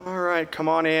might come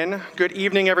on in. Good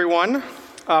evening, everyone.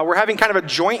 We're having kind of a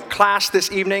joint class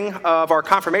this evening of our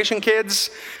confirmation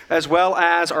kids as well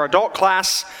as our adult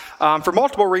class for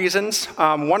multiple reasons.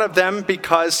 One of them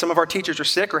because some of our teachers are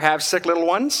sick or have sick little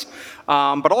ones,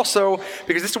 but also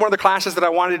because this is one of the classes that I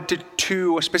wanted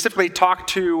to specifically talk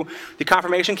to the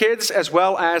confirmation kids as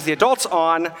well as the adults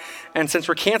on. And since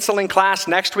we're canceling class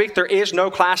next week, there is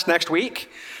no class next week.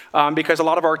 Because a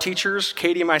lot of our teachers,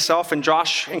 Katie, myself, and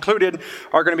Josh included,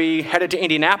 are going to be headed to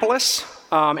Indianapolis.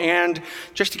 And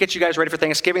just to get you guys ready for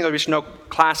Thanksgiving, there'll be no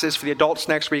classes for the adults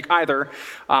next week either.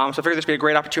 So I figured this would be a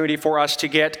great opportunity for us to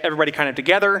get everybody kind of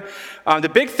together. The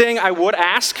big thing I would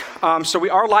ask, so we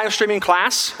are live streaming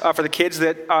class for the kids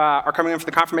that are coming in for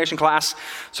the confirmation class.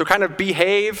 So kind of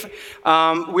behave. We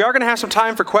are going to have some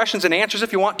time for questions and answers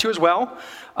if you want to as well.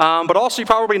 But also you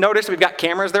probably noticed we've got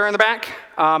cameras there in the back.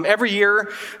 Every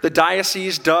year, the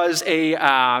diocese does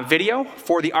a video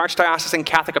for the Archdiocesan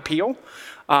Catholic Appeal.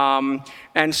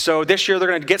 And so this year they're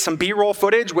going to get some B-roll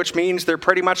footage, which means they're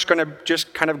pretty much going to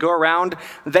just kind of go around.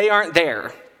 They aren't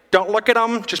there. Don't look at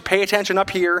them, just pay attention up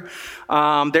here.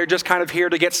 They're just kind of here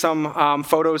to get some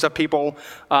photos of people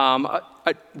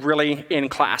really in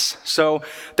class. So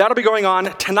that'll be going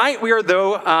on. Tonight we are,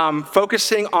 though,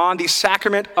 focusing on the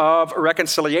sacrament of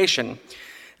reconciliation.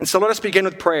 And so let us begin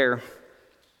with prayer.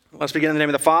 Let's begin in the name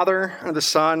of the Father, and the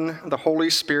Son, and the Holy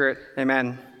Spirit.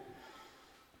 Amen.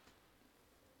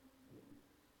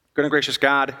 Good and gracious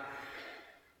God,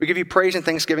 we give you praise and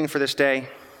thanksgiving for this day.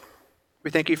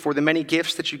 We thank you for the many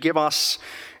gifts that you give us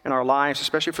in our lives,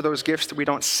 especially for those gifts that we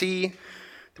don't see,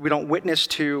 that we don't witness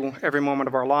to every moment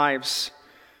of our lives.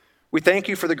 We thank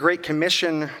you for the great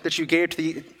commission that you gave to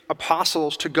the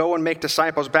apostles to go and make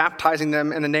disciples, baptizing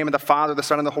them in the name of the Father, the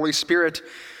Son, and the Holy Spirit,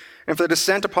 and for the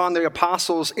descent upon the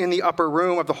apostles in the upper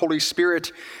room of the Holy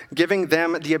Spirit, giving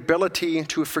them the ability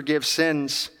to forgive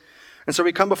sins. And so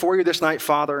we come before you this night,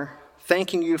 Father,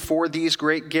 thanking you for these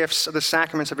great gifts of the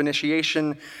sacraments of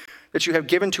initiation that you have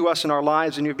given to us in our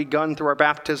lives and you have begun through our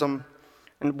baptism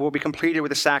and will be completed with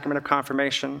the sacrament of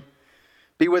confirmation.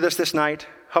 Be with us this night.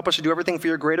 Help us to do everything for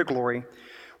your greater glory.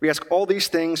 We ask all these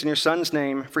things in your Son's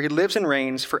name, for he lives and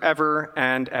reigns forever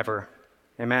and ever.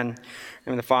 Amen. In the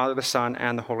name of the Father, the Son,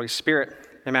 and the Holy Spirit.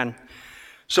 Amen.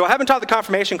 So I haven't taught the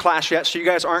confirmation class yet, so you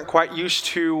guys aren't quite used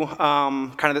to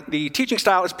kind of the teaching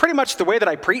style. It's pretty much the way that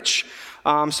I preach,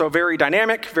 so very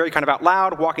dynamic, very kind of out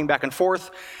loud, walking back and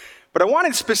forth. But I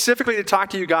wanted specifically to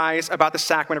talk to you guys about the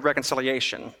sacrament of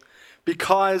reconciliation,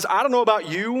 because I don't know about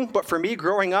you, but for me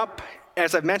growing up,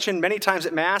 as I've mentioned many times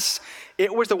at Mass,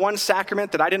 it was the one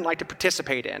sacrament that I didn't like to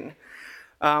participate in.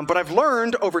 But I've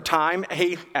learned over time,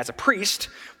 as a priest,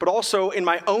 but also in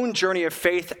my own journey of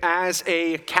faith as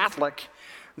a Catholic,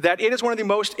 that it is one of the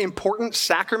most important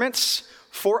sacraments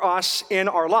for us in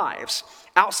our lives.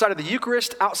 Outside of the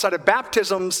Eucharist, outside of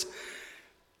baptisms,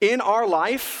 in our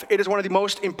life, it is one of the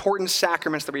most important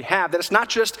sacraments that we have. That it's not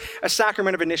just a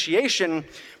sacrament of initiation,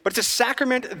 but it's a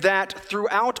sacrament that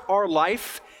throughout our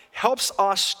life helps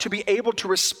us to be able to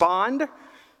respond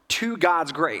to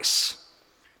God's grace.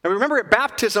 Now remember, at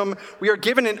baptism, we are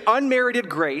given an unmerited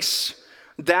grace,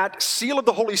 that seal of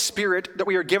the Holy Spirit that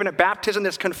we are given at baptism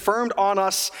that's confirmed on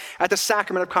us at the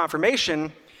sacrament of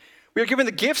confirmation. We are given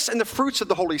the gifts and the fruits of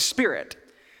the Holy Spirit.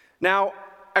 Now,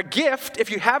 a gift, if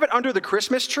you have it under the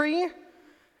Christmas tree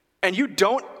and you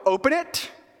don't open it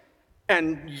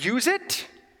and use it,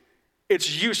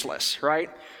 it's useless, right?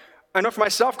 I know for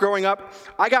myself growing up,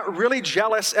 I got really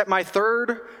jealous at my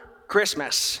third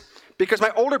Christmas because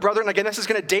my older brother, and again, this is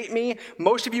going to date me.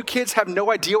 Most of you kids have no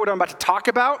idea what I'm about to talk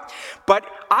about, but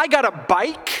I got a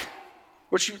bike,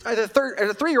 which as a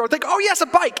 3-year-old, think, oh yes, a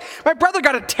bike. My brother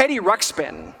got a Teddy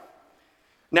Ruxpin.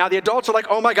 Now the adults are like,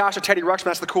 oh my gosh, a Teddy Ruxpin,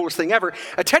 that's the coolest thing ever.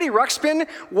 A Teddy Ruxpin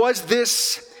was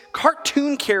this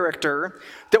cartoon character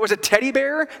that was a teddy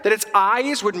bear, that its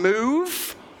eyes would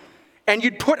move, and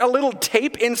you'd put a little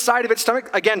tape inside of its stomach.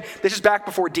 Again, this is back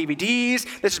before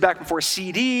DVDs, this is back before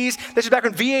CDs, this is back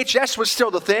when VHS was still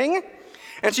the thing.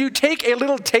 And so you take a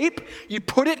little tape, you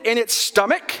put it in its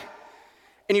stomach,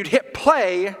 and you'd hit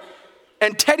play,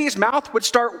 and Teddy's mouth would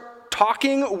start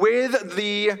talking with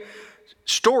the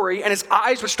story, and his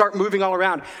eyes would start moving all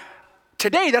around.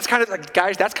 Today, that's kind of like,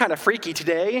 guys, that's kind of freaky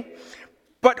today.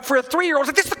 But for a 3-year-old, I was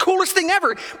like, this is the coolest thing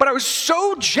ever. But I was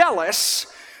so jealous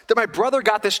that my brother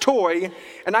got this toy,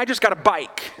 and I just got a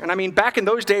bike. And I mean, back in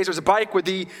those days, it was a bike with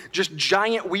the just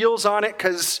giant wheels on it,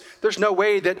 because there's no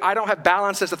way that I don't have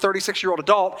balance as a 36-year-old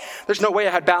adult. There's no way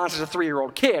I had balance as a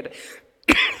 3-year-old kid.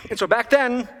 And so back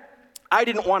then, I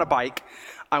didn't want a bike.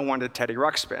 I wanted a Teddy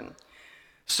Ruxpin.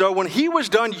 So when he was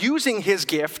done using his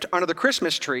gift under the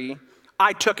Christmas tree,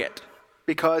 I took it.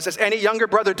 Because as any younger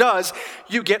brother does,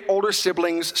 you get older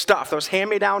siblings' stuff. Those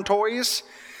hand-me-down toys,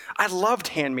 I loved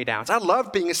hand-me-downs. I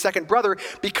loved being a second brother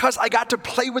because I got to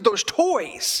play with those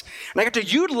toys. And I got to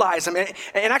utilize them and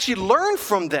actually learn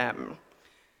from them.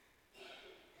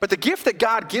 But the gift that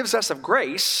God gives us of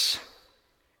grace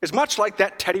is much like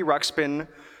that Teddy Ruxpin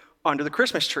under the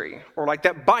Christmas tree, or like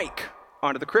that bike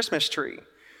under the Christmas tree.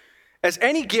 As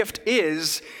any gift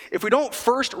is, if we don't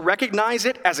first recognize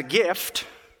it as a gift,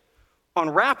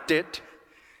 unwrap it,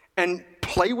 and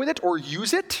play with it or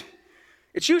use it,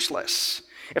 it's useless.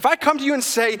 If I come to you and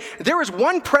say, there is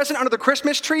one present under the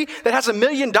Christmas tree that has $1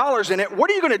 million in it,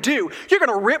 what are you going to do? You're going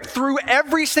to rip through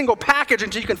every single package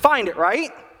until you can find it,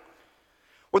 right?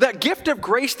 Well, that gift of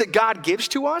grace that God gives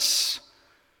to us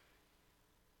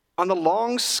on the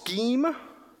long scheme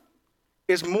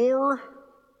is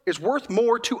worth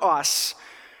more to us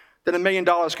than $1 million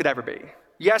could ever be.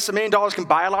 Yes, $1 million can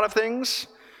buy a lot of things,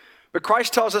 but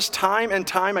Christ tells us time and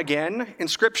time again in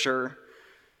Scripture,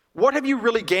 what have you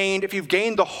really gained if you've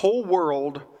gained the whole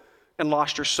world and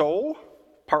lost your soul?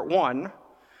 Part one.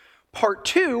 Part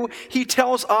two, he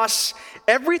tells us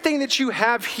everything that you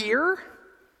have here,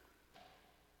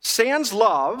 sans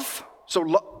love. So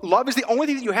love is the only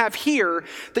thing that you have here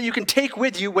that you can take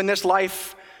with you when this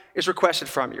life is requested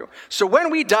from you. So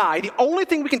when we die, the only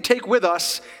thing we can take with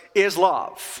us is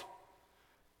love.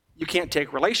 You can't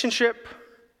take relationship.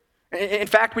 In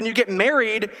fact, when you get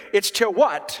married, it's till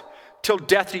what? Till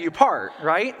death do you part,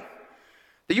 right?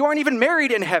 That you aren't even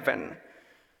married in heaven.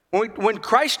 When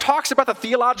Christ talks about the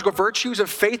theological virtues of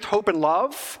faith, hope, and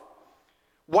love,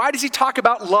 why does he talk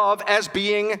about love as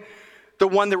being the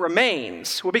one that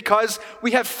remains? Well, because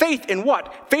we have faith in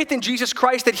what? Faith in Jesus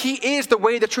Christ, that he is the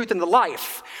way, the truth, and the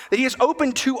life. That he has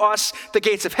opened to us the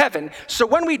gates of heaven. So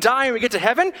when we die and we get to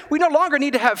heaven, we no longer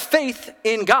need to have faith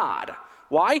in God.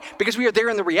 Why? Because we are there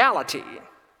in the reality.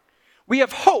 We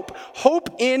have hope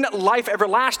in life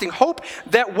everlasting, hope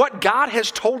that what God has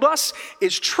told us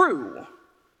is true.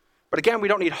 But again, we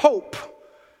don't need hope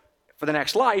for the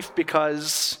next life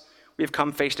because we have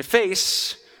come face to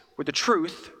face with the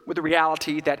truth, with the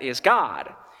reality that is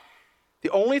God. The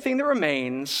only thing that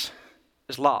remains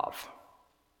is love.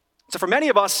 So for many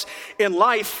of us in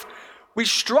life, we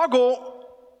struggle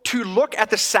to look at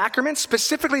the sacraments,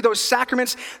 specifically those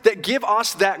sacraments that give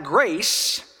us that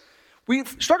grace. We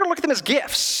struggle to look at them as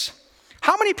gifts.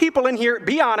 How many people in here,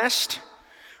 be honest,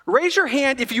 raise your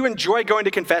hand if you enjoy going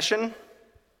to confession?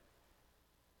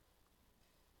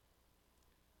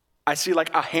 I see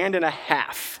like a hand and a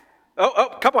half.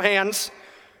 A couple hands,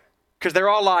 because they're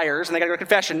all liars and they got to go to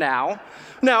confession now.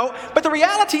 No, but the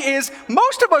reality is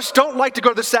most of us don't like to go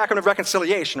to the sacrament of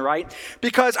reconciliation, right?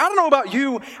 Because I don't know about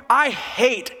you, I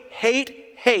hate,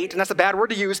 and that's a bad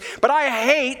word to use, but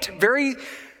I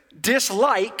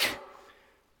dislike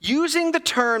using the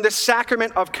term the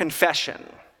sacrament of confession.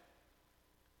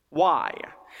 Why?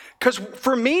 Because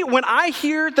for me, when I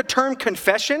hear the term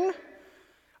confession,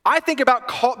 I think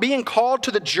about being called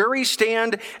to the jury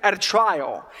stand at a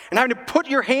trial and having to put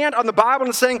your hand on the Bible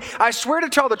and saying, I swear to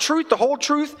tell the truth, the whole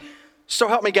truth, so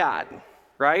help me God,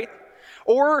 right?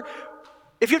 Or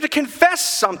if you have to confess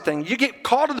something, you get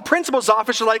called to the principal's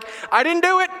office, you're like, I didn't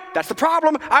do it, that's the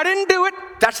problem. I didn't do it,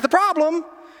 that's the problem.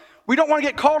 We don't want to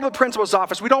get called to the principal's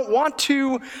office. We don't want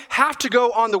to have to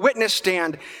go on the witness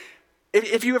stand.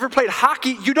 If you ever played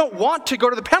hockey, you don't want to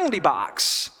go to the penalty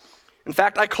box. In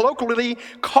fact, I colloquially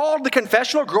called the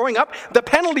confessional growing up the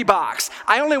penalty box.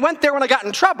 I only went there when I got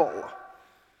in trouble.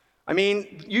 I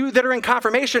mean, you that are in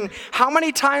confirmation, how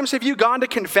many times have you gone to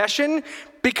confession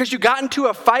because you got into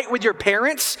a fight with your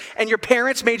parents and your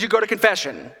parents made you go to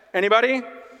confession? Anybody?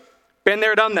 Been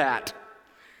there, done that.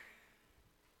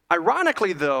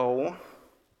 Ironically, though,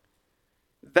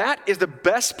 that is the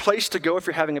best place to go if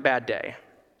you're having a bad day.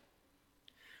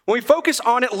 When we focus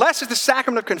on it less as the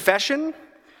sacrament of confession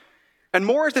and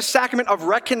more as the sacrament of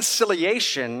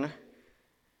reconciliation,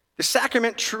 the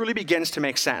sacrament truly begins to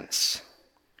make sense.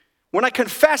 When I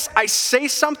confess, I say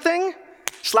something,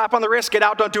 slap on the wrist, get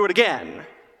out, don't do it again.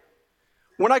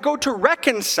 When I go to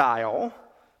reconcile,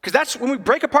 because that's when we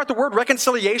break apart the word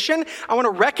reconciliation, I want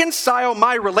to reconcile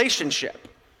my relationship.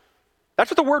 That's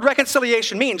what the word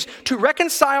reconciliation means, to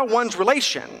reconcile one's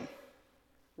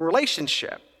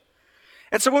relationship.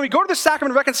 And so when we go to the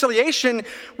sacrament of reconciliation,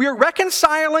 we are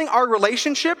reconciling our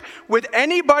relationship with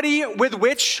anybody with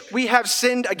which we have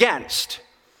sinned against.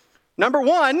 Number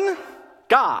one,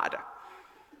 God.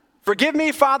 Forgive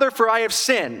me, Father, for I have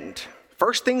sinned.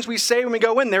 First things we say when we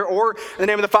go in there, or in the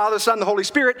name of the Father, the Son, and the Holy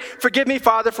Spirit, forgive me,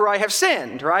 Father, for I have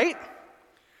sinned, right?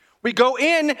 We go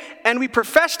in and we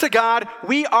profess to God,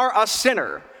 we are a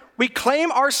sinner. We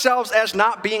claim ourselves as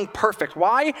not being perfect.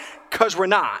 Why? Because we're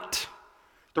not.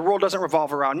 The world doesn't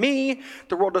revolve around me.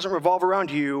 The world doesn't revolve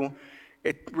around you.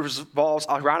 It revolves,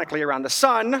 ironically, around the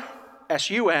sun,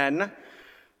 S-U-N,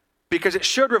 because it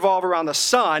should revolve around the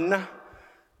Son,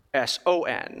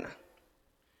 S-O-N.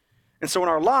 And so in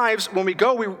our lives, when we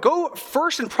go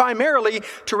first and primarily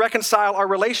to reconcile our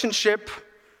relationship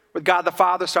with God the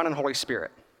Father, Son, and Holy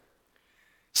Spirit.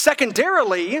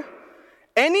 Secondarily,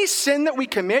 any sin that we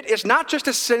commit is not just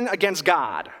a sin against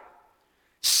God.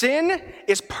 Sin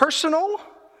is personal.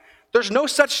 There's no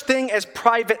such thing as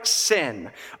private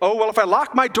sin. Oh, well, if I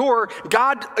lock my door,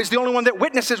 God is the only one that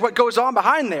witnesses what goes on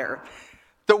behind there.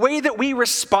 The way that we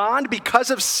respond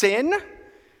because of sin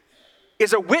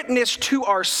is a witness to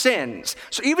our sins.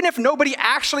 So even if nobody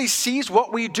actually sees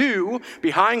what we do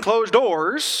behind closed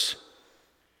doors,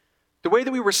 the way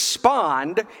that we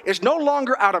respond is no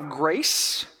longer out of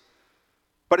grace,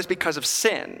 but it's because of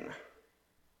sin.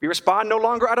 We respond no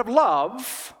longer out of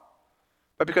love,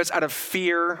 but because out of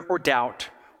fear or doubt,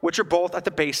 which are both at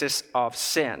the basis of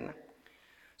sin.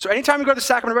 So anytime we go to the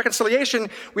sacrament of reconciliation,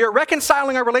 we are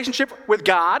reconciling our relationship with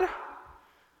God,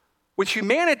 with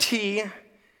humanity,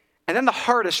 and then the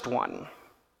hardest one,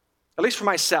 at least for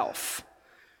myself.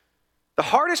 The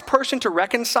hardest person to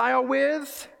reconcile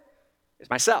with is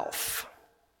myself.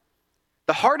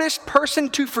 The hardest person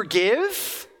to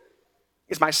forgive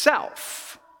is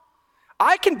myself.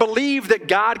 I can believe that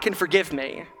God can forgive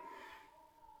me.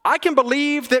 I can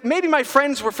believe that maybe my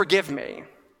friends will forgive me.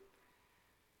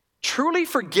 Truly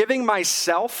forgiving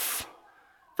myself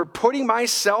for putting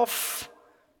myself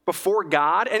before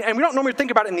God, and we don't normally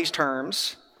think about it in these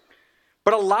terms,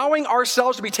 but allowing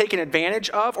ourselves to be taken advantage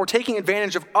of or taking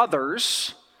advantage of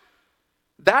others,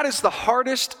 that is the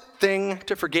hardest thing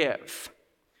to forgive.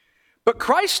 But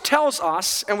Christ tells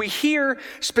us, and we hear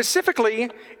specifically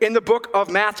in the book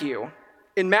of Matthew,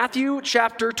 in Matthew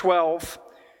chapter 12,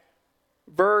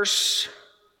 verse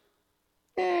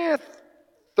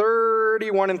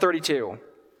 31 and 32.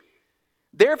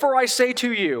 Therefore I say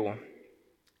to you,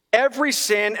 every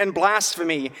sin and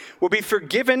blasphemy will be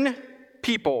forgiven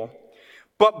people,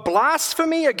 but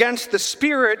blasphemy against the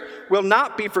Spirit will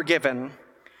not be forgiven.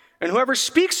 And whoever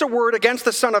speaks a word against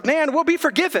the Son of Man will be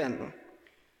forgiven.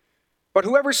 But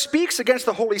whoever speaks against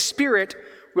the Holy Spirit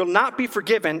will not be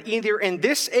forgiven, either in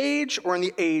this age or in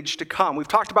the age to come. We've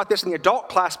talked about this in the adult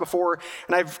class before,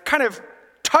 and I've kind of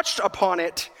touched upon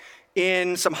it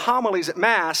in some homilies at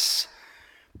Mass,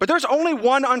 but there's only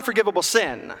one unforgivable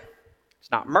sin. It's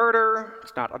not murder,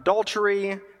 it's not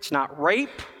adultery, it's not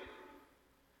rape.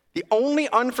 The only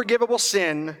unforgivable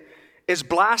sin is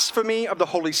blasphemy of the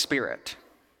Holy Spirit.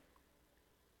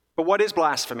 But what is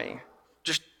blasphemy?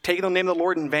 Just taking the name of the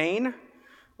Lord in vain?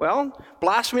 Well,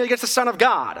 blasphemy against the Son of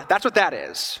God. That's what that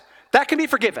is. That can be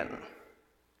forgiven.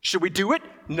 Should we do it?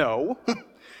 No.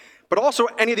 But also,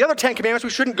 any of the other 10 commandments, we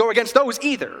shouldn't go against those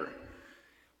either.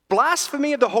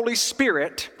 Blasphemy of the Holy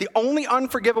Spirit, the only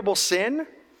unforgivable sin,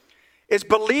 is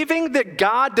believing that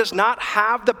God does not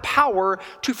have the power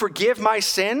to forgive my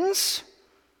sins.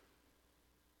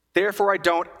 Therefore, I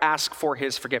don't ask for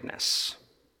his forgiveness.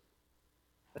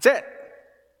 That's it.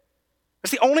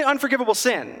 That's the only unforgivable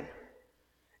sin.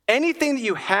 Anything that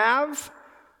you have,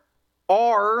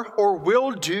 are, or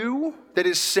will do that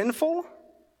is sinful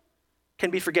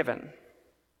can be forgiven.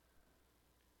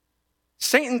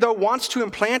 Satan, though, wants to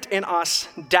implant in us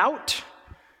doubt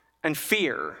and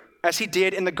fear, as he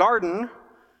did in the garden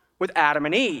with Adam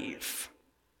and Eve.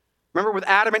 Remember with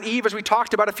Adam and Eve, as we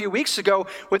talked about a few weeks ago,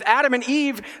 with Adam and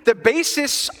Eve, the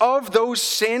basis of those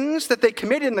sins that they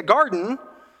committed in the garden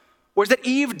was that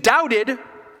Eve doubted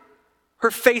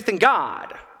her faith in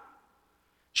God.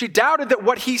 She doubted that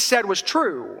what he said was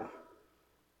true.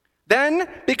 Then,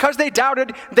 because they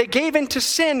doubted, they gave in to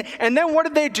sin. And then what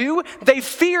did they do? They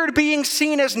feared being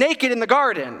seen as naked in the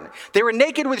garden. They were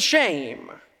naked with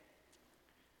shame.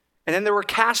 And then they were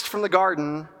cast from the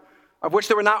garden, of which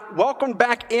they were not welcomed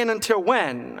back in until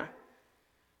when?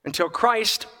 Until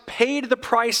Christ paid the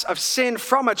price of sin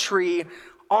from a tree,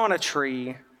 on a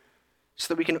tree,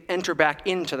 so that we can enter back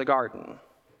into the garden.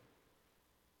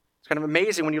 It's kind of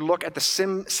amazing when you look at the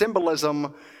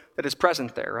symbolism that is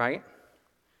present there, right?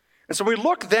 And so we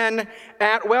look then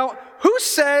at, well, who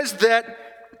says that,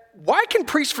 why can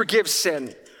priests forgive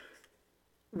sin?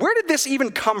 Where did this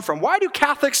even come from? Why do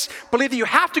Catholics believe that you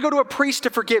have to go to a priest to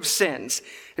forgive sins?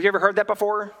 Have you ever heard that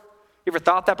before? You ever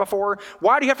thought that before?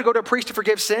 Why do you have to go to a priest to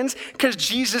forgive sins? Because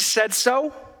Jesus said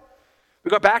so. We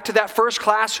go back to that first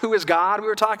class, Who is God, we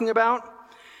were talking about.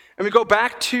 And we go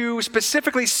back to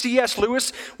specifically C.S.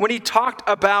 Lewis when he talked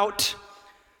about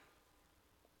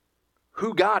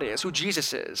who God is, who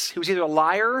Jesus is. He was either a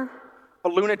liar, a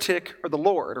lunatic, or the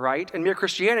Lord, right? In Mere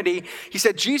Christianity, he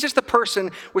said Jesus, the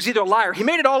person, was either a liar. He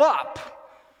made it all up.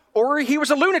 Or he was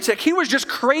a lunatic. He was just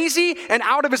crazy and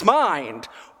out of his mind.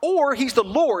 Or he's the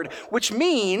Lord, which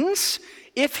means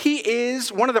if he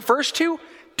is one of the first two,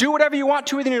 do whatever you want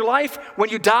to within your life. When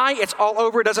you die, it's all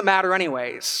over. It doesn't matter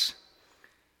anyways.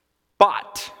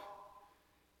 But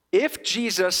if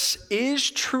Jesus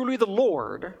is truly the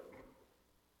Lord,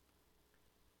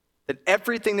 then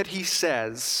everything that he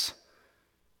says,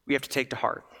 we have to take to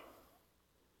heart.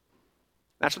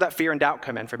 That's where that fear and doubt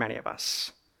come in for many of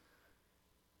us.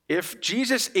 If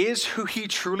Jesus is who he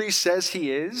truly says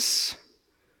he is,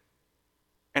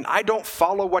 and I don't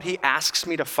follow what he asks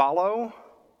me to follow,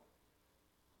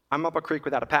 I'm up a creek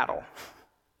without a paddle.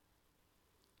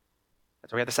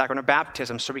 That's why we have the sacrament of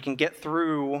baptism, so we can get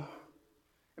through and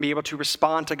be able to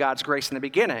respond to God's grace in the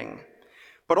beginning.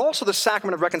 But also the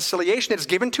sacrament of reconciliation that is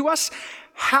given to us.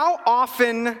 How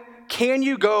often can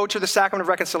you go to the sacrament of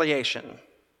reconciliation?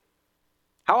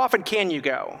 How often can you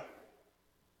go?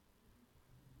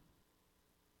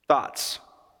 Thoughts?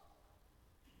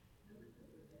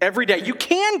 Every day. You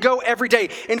can go every day.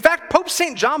 In fact, Pope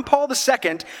St. John Paul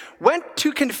II went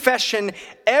to confession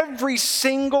every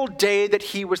single day that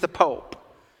he was the Pope.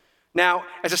 Now,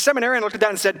 as a seminarian, I looked at that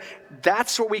and said,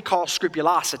 that's what we call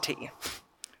scrupulosity.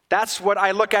 That's what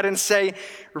I look at and say,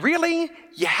 really?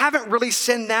 You haven't really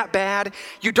sinned that bad?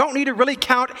 You don't need to really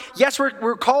count. Yes,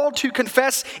 we're called to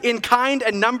confess in kind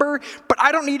and number, but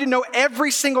I don't need to know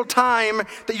every single time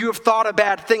that you have thought a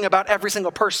bad thing about every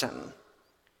single person.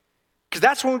 Because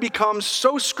that's when we become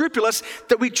so scrupulous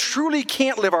that we truly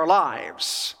can't live our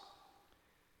lives.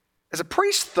 As a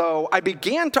priest, though, I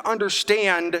began to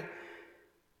understand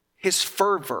his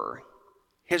fervor,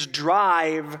 his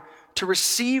drive to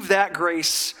receive that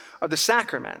grace of the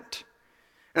sacrament.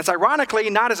 And it's ironically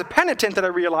not as a penitent that I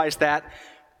realized that,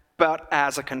 but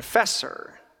as a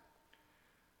confessor.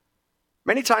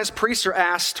 Many times priests are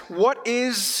asked, what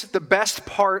is the best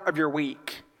part of your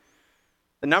week?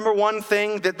 The number one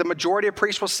thing that the majority of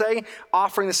priests will say,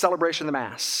 offering the celebration of the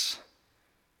Mass.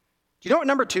 Do you know what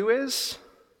number two is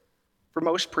for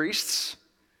most priests?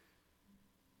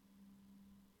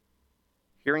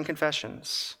 Hearing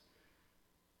confessions.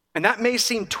 And that may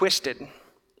seem twisted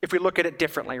if we look at it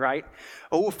differently, right?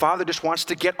 Oh, Father just wants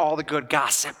to get all the good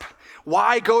gossip.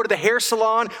 Why go to the hair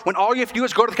salon when all you have to do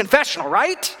is go to the confessional,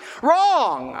 right?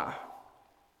 Wrong.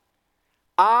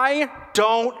 I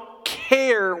don't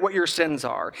care what your sins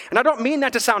are. And I don't mean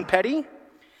that to sound petty.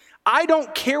 I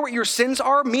don't care what your sins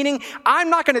are, meaning I'm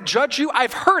not going to judge you.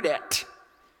 I've heard it.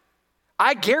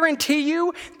 I guarantee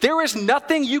you there is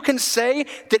nothing you can say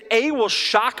that A, will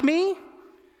shock me,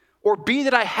 or B,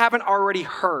 that I haven't already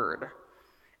heard.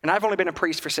 And I've only been a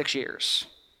priest for 6 years.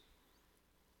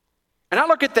 And I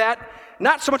look at that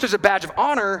not so much as a badge of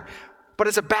honor, but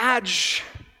as a badge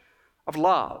of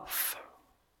love.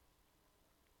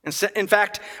 In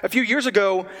fact, a few years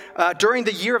ago, during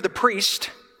the year of the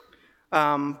priest,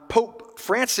 Pope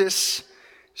Francis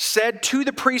said to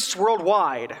the priests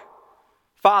worldwide,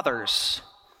 fathers,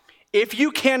 if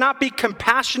you cannot be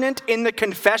compassionate in the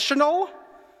confessional,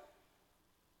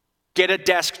 get a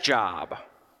desk job.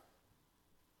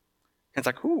 And it's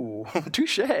like, ooh,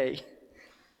 touche. Because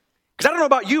I don't know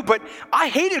about you, but I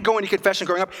hated going to confession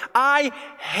growing up. I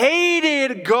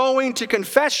hated going to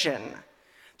confession.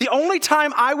 The only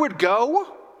time I would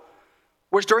go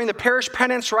was during the parish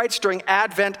penance rites during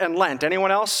Advent and Lent.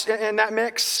 Anyone else in that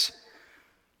mix?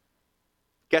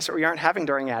 Guess what we aren't having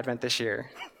during Advent this year?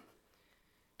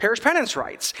 Parish penance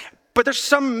rites. But there's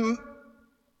some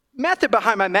method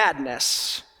behind my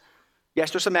madness.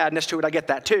 Yes, there's some madness to it. I get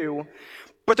that too.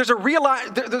 But there's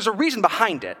a reason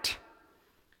behind it.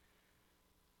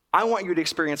 I want you to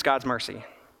experience God's mercy.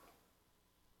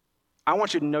 I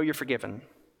want you to know you're forgiven.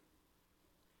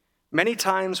 Many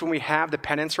times when we have the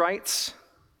penance rites,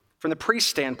 from the priest's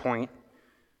standpoint,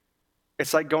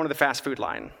 it's like going to the fast food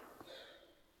line.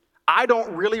 I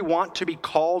don't really want to be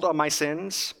called on my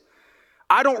sins.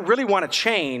 I don't really want to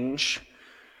change.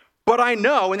 But I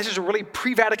know, and this is a really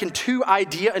pre-Vatican II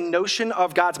idea and notion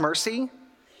of God's mercy,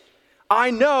 I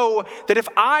know that if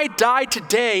I die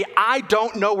today, I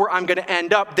don't know where I'm going to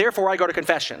end up. Therefore, I go to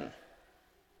confession.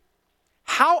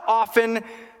 How often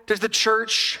does the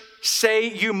church say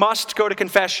you must go to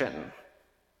confession?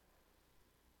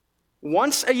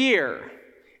 Once a year.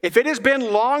 If it has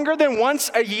been longer than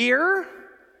once a year,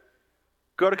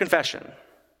 go to confession.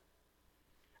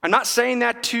 I'm not saying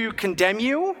that to condemn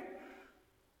you.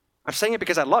 I'm saying it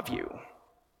because I love you.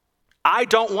 I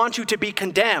don't want you to be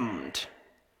condemned.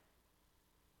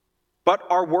 but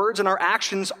our words and our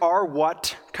actions are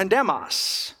what condemn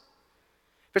us.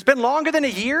 If it's been longer than a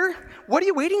year, what are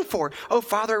you waiting for? Oh,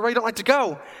 Father, I really don't like to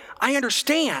go. I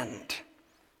understand.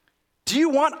 Do you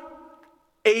want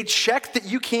a check that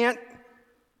you can't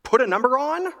put a number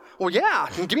on? Well, yeah,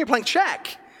 give me a blank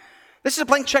check. This is a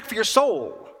blank check for your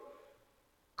soul.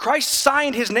 Christ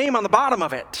signed his name on the bottom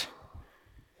of it.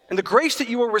 And the grace that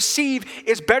you will receive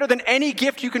is better than any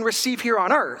gift you can receive here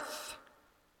on earth.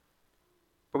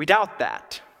 But we doubt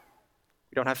that.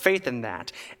 We don't have faith in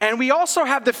that. And we also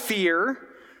have the fear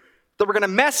that we're going to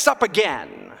mess up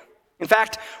again. In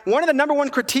fact, one of the number one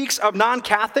critiques of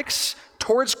non-Catholics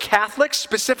towards Catholics,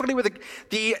 specifically with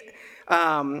the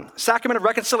sacrament of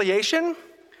reconciliation,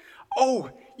 oh,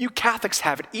 you Catholics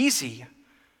have it easy.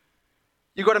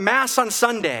 You go to Mass on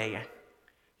Sunday.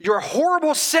 You're a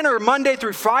horrible sinner Monday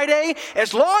through Friday.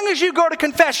 As long as you go to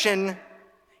confession,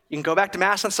 you can go back to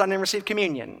Mass on Sunday and receive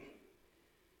communion.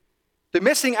 They're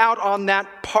missing out on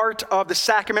that part of the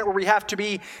sacrament where we have to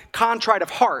be contrite of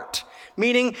heart,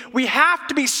 meaning we have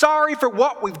to be sorry for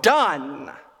what we've done.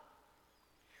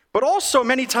 But also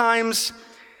many times,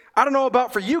 I don't know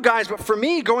about for you guys, but for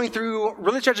me going through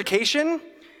religious education,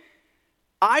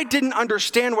 I didn't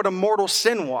understand what a mortal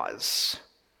sin was.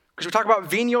 Because we talk about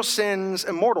venial sins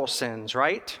and mortal sins,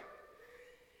 right?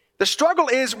 The struggle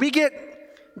is we get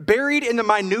buried in the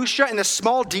minutia, in the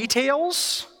small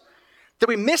details, that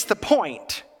we miss the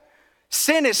point.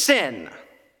 Sin is sin.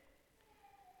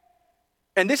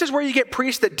 And this is where you get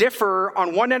priests that differ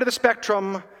on one end of the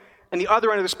spectrum and the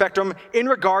other end of the spectrum in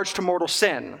regards to mortal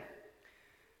sin.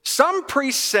 Some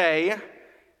priests say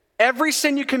every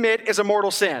sin you commit is a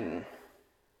mortal sin.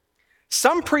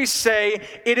 Some priests say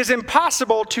it is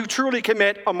impossible to truly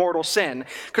commit a mortal sin.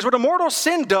 Because what a mortal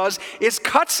sin does is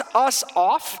cuts us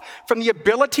off from the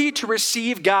ability to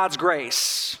receive God's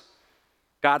grace.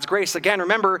 God's grace, again,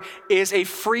 remember, is a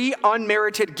free,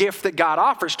 unmerited gift that God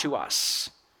offers to us.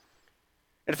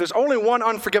 And if there's only one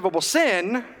unforgivable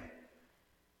sin,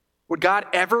 would God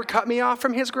ever cut me off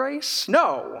from his grace?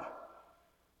 No.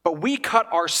 But we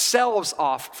cut ourselves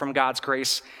off from God's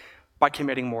grace by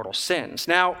committing mortal sins.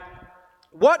 Now,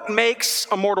 what makes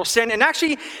a mortal sin? And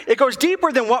actually, it goes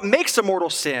deeper than what makes a mortal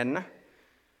sin.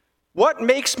 What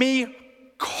makes me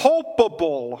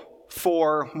culpable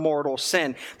for mortal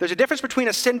sin? There's a difference between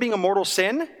a sin being a mortal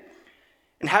sin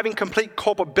and having complete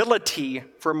culpability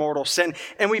for mortal sin.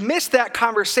 And we miss that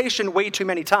conversation way too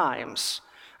many times.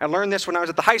 I learned this when I was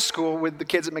at the high school with the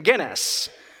kids at McGinnis.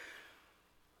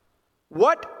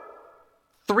 What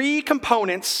three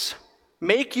components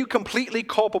make you completely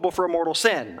culpable for a mortal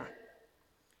sin?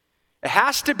 It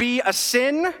has to be a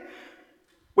sin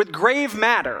with grave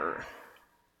matter.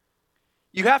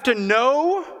 You have to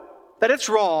know that it's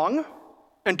wrong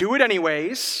and do it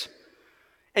anyways,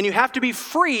 and you have to be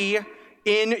free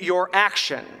in your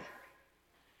action.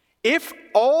 If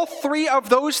all three of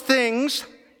those things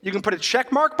you can put a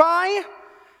check mark by,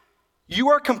 you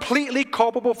are completely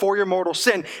culpable for your mortal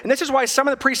sin. And this is why some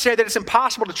of the priests say that it's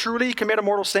impossible to truly commit a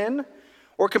mortal sin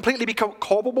or completely be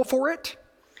culpable for it.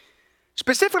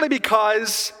 Specifically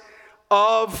because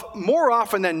of, more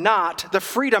often than not, the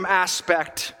freedom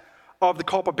aspect of the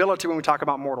culpability when we talk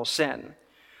about mortal sin.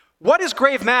 What is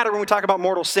grave matter when we talk about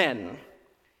mortal sin?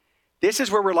 This is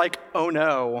where we're like, oh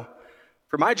no.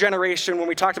 For my generation, when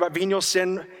we talked about venial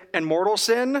sin and mortal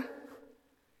sin,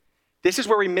 this is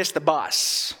where we missed the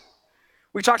bus.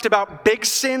 We talked about big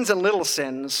sins and little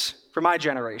sins for my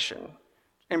generation.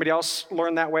 Anybody else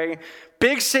learn that way?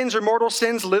 Big sins are mortal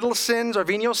sins, little sins are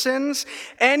venial sins.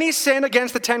 Any sin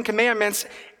against the 10 Commandments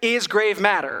is grave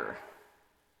matter.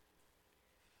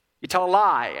 You tell a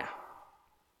lie.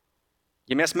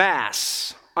 You miss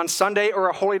Mass on Sunday or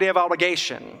a holy day of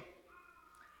obligation.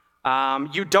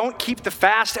 You don't keep the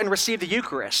fast and receive the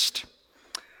Eucharist.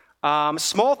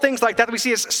 Small things like that we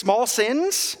see as small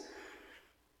sins,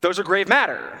 those are grave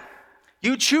matter.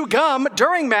 You chew gum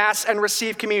during Mass and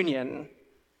receive communion.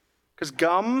 Because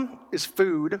gum is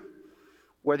food,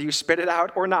 whether you spit it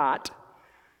out or not.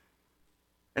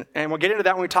 And we'll get into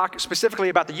that when we talk specifically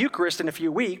about the Eucharist in a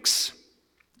few weeks.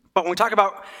 But when we talk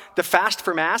about the fast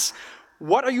for Mass,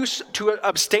 what are you to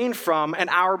abstain from an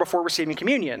hour before receiving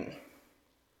communion?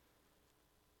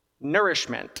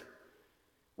 Nourishment,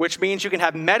 which means you can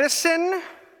have medicine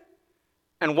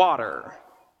and water.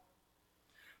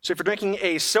 So if you're drinking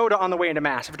a soda on the way into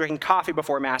Mass, if you're drinking coffee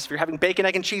before Mass, if you're having bacon,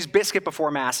 egg, and cheese biscuit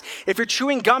before Mass, if you're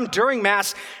chewing gum during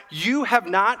Mass, you have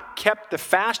not kept the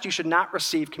fast. You should not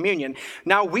receive communion.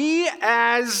 Now we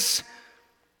as,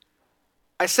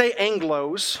 I say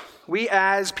Anglos, we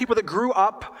as people that grew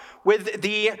up with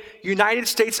the United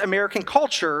States American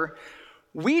culture,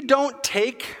 we don't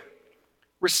take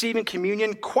receiving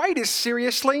communion quite as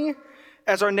seriously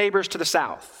as our neighbors to the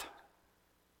south.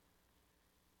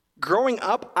 Growing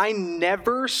up, I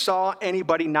never saw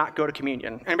anybody not go to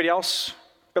communion. Anybody else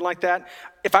been like that?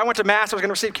 If I went to Mass, I was going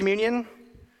to receive communion.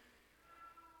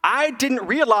 I didn't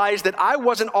realize that I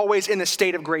wasn't always in the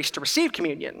state of grace to receive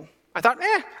communion. I thought,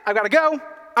 I've got to go.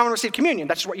 I want to receive communion.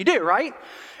 That's just what you do, right?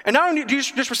 And not only do you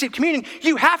just receive communion,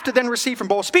 you have to then receive from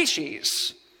both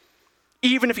species.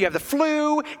 Even if you have the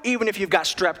flu, even if you've got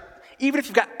strep, even if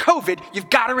you've got COVID, you've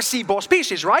got to receive both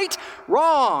species, right?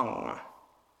 Wrong.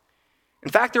 In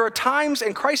fact, there are times,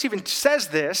 and Christ even says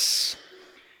this,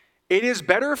 it is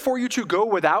better for you to go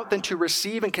without than to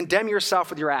receive and condemn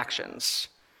yourself with your actions,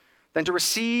 than to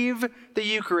receive the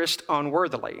Eucharist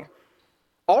unworthily.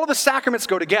 All of the sacraments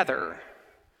go together.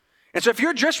 And so if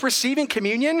you're just receiving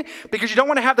communion because you don't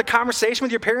want to have the conversation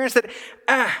with your parents that,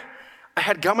 I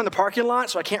had gum in the parking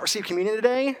lot, so I can't receive communion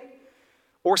today,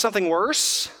 or something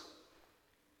worse,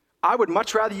 I would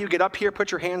much rather you get up here,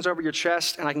 put your hands over your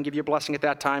chest, and I can give you a blessing at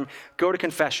that time. Go to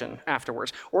confession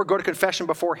afterwards, or go to confession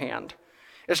beforehand.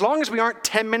 As long as we aren't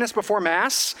 10 minutes before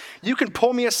Mass, you can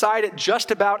pull me aside at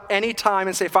just about any time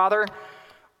and say, Father,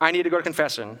 I need to go to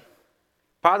confession.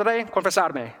 Padre,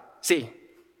 confesarme. Sí,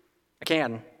 I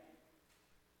can.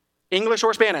 English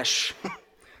or Spanish?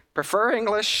 Prefer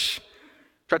English.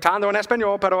 Tratando en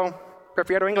español, pero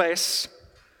prefiero inglés.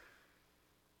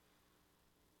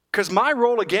 Because my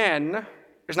role, again,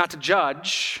 is not to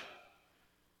judge,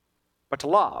 but to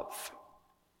love.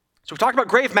 So we talked about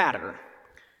grave matter.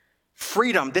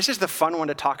 Freedom. This is the fun one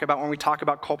to talk about when we talk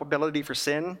about culpability for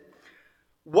sin.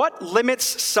 What limits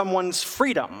someone's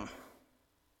freedom?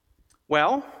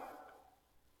 Well,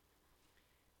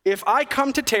 if I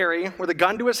come to Terry with a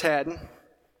gun to his head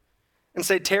and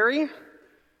say, Terry,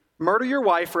 murder your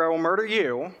wife or I will murder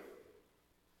you,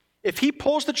 if he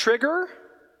pulls the trigger,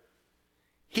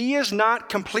 he is not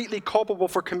completely culpable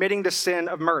for committing the sin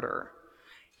of murder.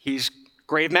 He's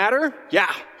grave matter?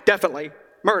 Yeah, definitely.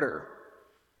 Murder.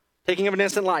 Taking of an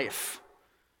innocent life.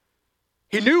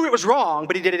 He knew it was wrong,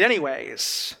 but he did it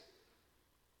anyways.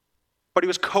 But he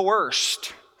was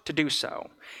coerced to do so.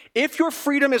 If your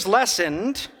freedom is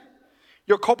lessened,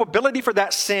 your culpability for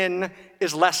that sin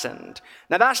is lessened.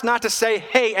 Now that's not to say,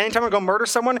 hey, anytime I go murder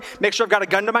someone, make sure I've got a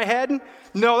gun to my head.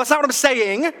 No, that's not what I'm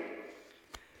saying.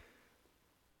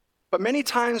 But many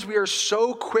times we are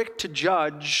so quick to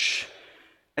judge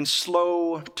and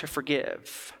slow to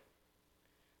forgive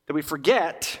that we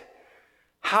forget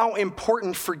how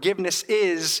important forgiveness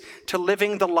is to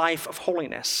living the life of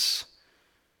holiness,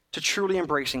 to truly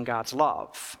embracing God's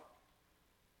love.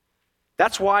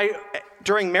 That's why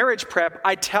during marriage prep,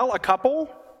 I tell a couple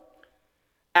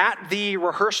at the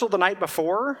rehearsal the night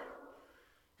before,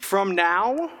 from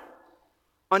now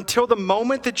until the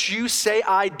moment that you say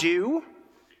I do,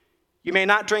 you may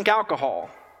not drink alcohol.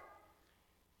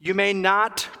 You may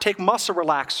not take muscle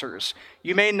relaxers.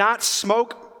 You may not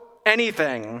smoke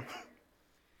anything,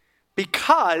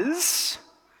 because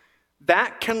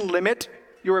that can limit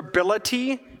your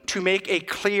ability to make a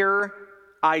clear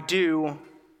I do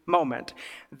moment.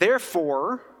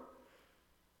 Therefore,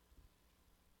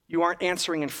 you aren't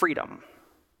answering in freedom.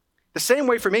 The same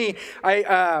way for me,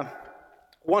 I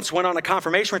once went on a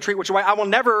confirmation retreat, which is why I will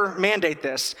never mandate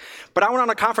this, but I went on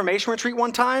a confirmation retreat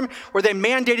one time where they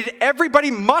mandated everybody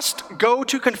must go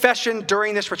to confession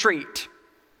during this retreat.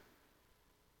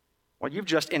 Well, you've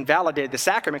just invalidated the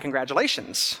sacrament.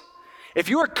 Congratulations. If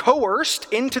you are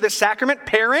coerced into the sacrament,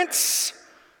 parents,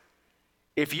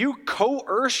 if you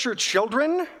coerce your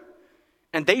children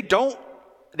and they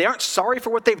aren't sorry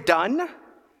for what they've done,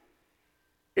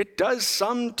 it does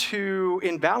some to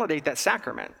invalidate that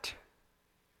sacrament.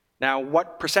 Now,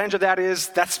 what percentage of that is,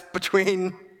 that's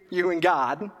between you and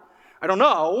God. I don't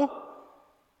know.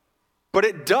 But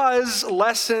it does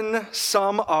lessen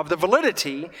some of the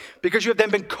validity because you have then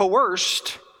been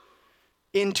coerced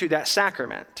into that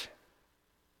sacrament.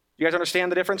 You guys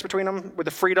understand the difference between them with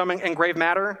the freedom and grave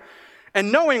matter? And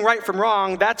knowing right from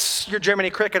wrong, that's your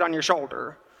Jiminy Cricket on your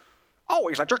shoulder.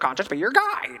 Always let your conscience be your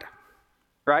guide,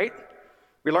 right?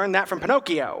 We learned that from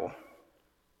Pinocchio.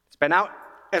 It's been out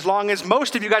as long as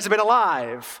most of you guys have been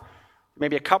alive.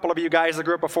 Maybe a couple of you guys that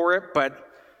grew up before it, but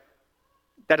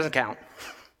that doesn't count.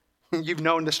 You've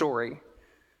known the story.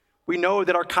 We know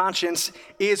that our conscience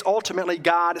is ultimately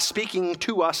God speaking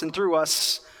to us and through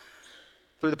us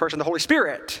through the person of the Holy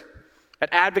Spirit, an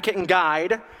advocate and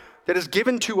guide that is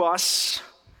given to us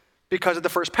because of the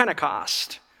first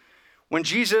Pentecost. When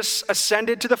Jesus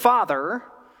ascended to the Father,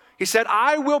 he said,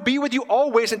 I will be with you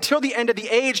always until the end of the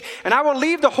age, and I will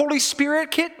leave the Holy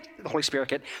Spirit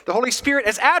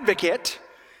as advocate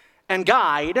and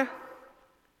guide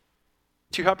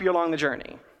to help you along the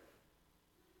journey.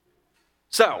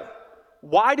 So,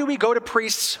 why do we go to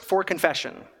priests for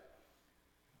confession?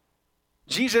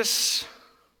 Jesus,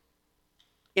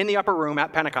 in the upper room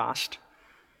at Pentecost,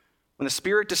 when the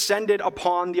Spirit descended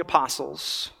upon the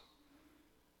apostles,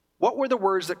 what were the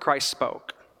words that Christ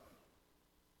spoke?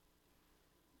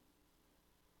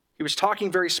 He was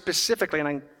talking very specifically, and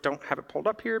I don't have it pulled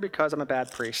up here because I'm a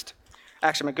bad priest.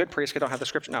 Actually, I'm a good priest because I don't have the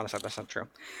scripture. No, that's not true.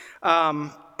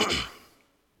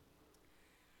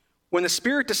 When the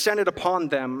Spirit descended upon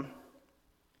them,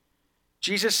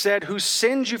 Jesus said, "Whose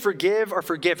sins you forgive are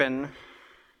forgiven,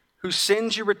 whose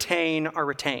sins you retain are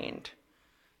retained."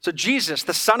 So Jesus,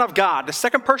 the Son of God, the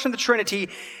second person of the Trinity,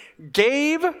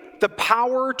 gave the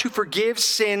power to forgive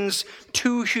sins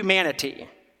to humanity.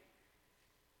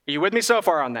 Are you with me so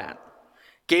far on that?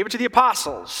 Gave it to the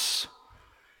apostles.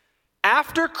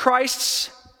 After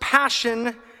Christ's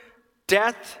passion,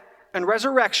 death, and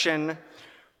resurrection,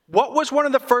 what was one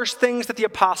of the first things that the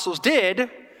apostles did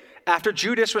after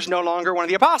Judas was no longer one of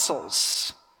the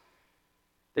apostles?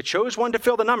 They chose one to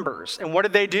fill the numbers. And what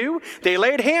did they do? They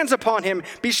laid hands upon him,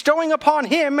 bestowing upon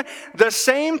him the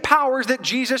same powers that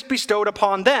Jesus bestowed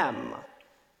upon them.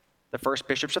 The first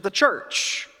bishops of the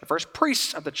church, the first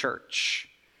priests of the church.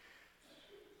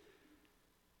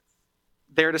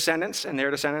 Their descendants and their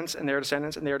descendants and their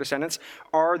descendants and their descendants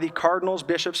are the cardinals,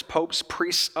 bishops, popes,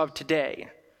 priests of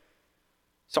today.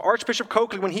 So Archbishop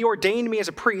Coakley, when he ordained me as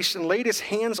a priest and laid his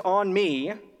hands on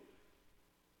me,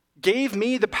 gave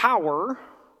me the power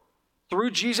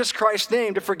through Jesus Christ's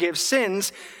name to forgive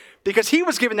sins, because he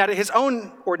was given that at his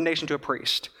own ordination to a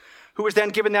priest, who was then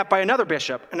given that by another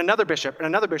bishop and another bishop and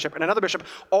another bishop and another bishop,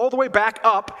 all the way back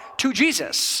up to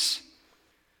Jesus.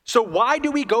 So why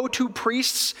do we go to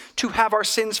priests to have our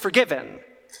sins forgiven?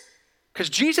 Because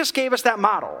Jesus gave us that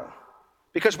model,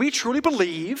 because we truly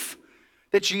believe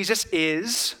that Jesus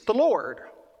is the Lord.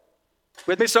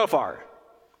 With me so far?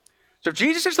 So if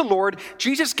Jesus is the Lord,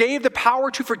 Jesus gave the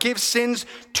power to forgive sins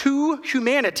to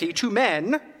humanity, to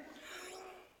men.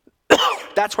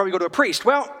 That's why we go to a priest.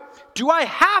 Well, do I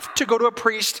have to go to a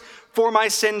priest for my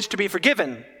sins to be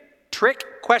forgiven?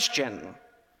 Trick question.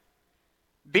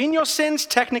 Venial sins,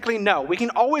 technically, no. We can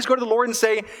always go to the Lord and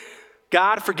say,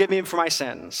 "God, forgive me for my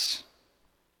sins."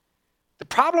 The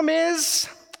problem is,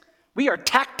 we are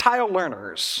tactile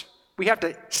learners. We have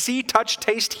to see, touch,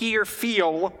 taste, hear,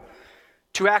 feel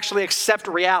to actually accept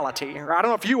reality. Or I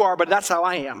don't know if you are, but that's how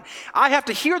I am. I have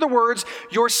to hear the words,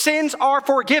 "Your sins are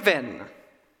forgiven,"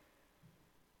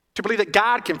 to believe that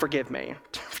God can forgive me.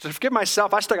 To forgive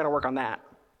myself, I still got to work on that.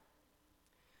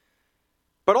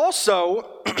 But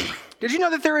also, did you know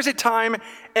that there is a time,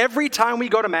 every time we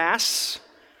go to Mass,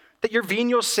 that your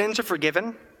venial sins are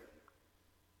forgiven?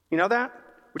 You know that?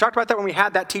 We talked about that when we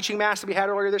had that teaching Mass that we had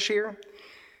earlier this year.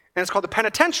 And it's called the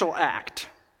Penitential Act,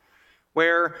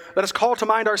 where let us call to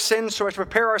mind our sins so as to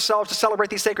prepare ourselves to celebrate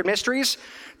these sacred mysteries.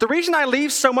 The reason I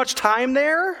leave so much time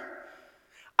there,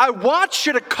 I want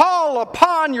you to call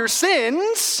upon your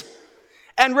sins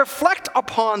and reflect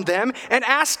upon them and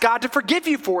ask God to forgive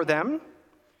you for them.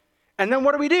 And then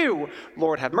what do?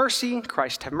 Lord have mercy,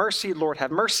 Christ have mercy, Lord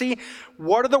have mercy.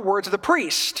 What are the words of the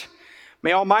priest?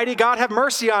 May Almighty God have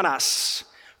mercy on us,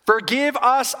 forgive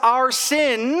us our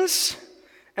sins,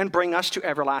 and bring us to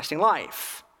everlasting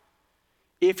life.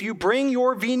 If you bring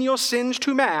your venial sins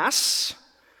to Mass,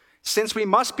 since we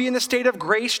must be in the state of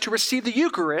grace to receive the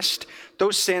Eucharist,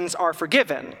 those sins are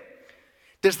forgiven.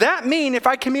 Does that mean if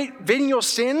I commit venial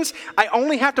sins, I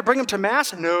only have to bring them to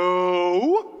Mass?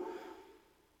 No.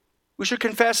 We should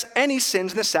confess any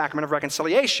sins in the sacrament of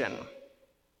reconciliation.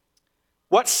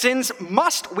 What sins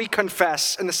must we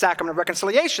confess in the sacrament of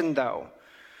reconciliation, though?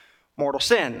 Mortal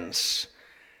sins.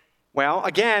 Well,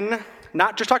 again,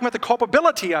 not just talking about the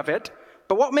culpability of it,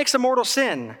 but what makes a mortal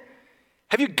sin?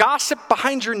 Have you gossiped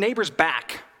behind your neighbor's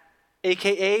back?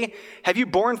 AKA, have you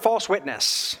borne false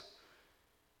witness?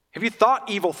 Have you thought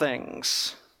evil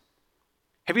things?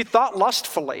 Have you thought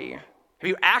lustfully? Have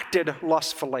you acted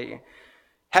lustfully?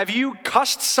 Have you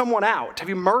cussed someone out? Have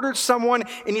you murdered someone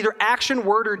in either action,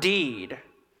 word, or deed?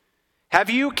 Have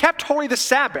you kept holy the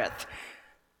Sabbath?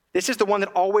 This is the one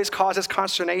that always causes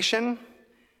consternation.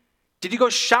 Did you go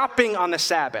shopping on the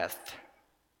Sabbath?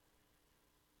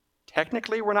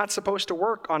 Technically, we're not supposed to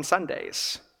work on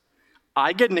Sundays.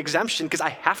 I get an exemption because I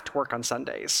have to work on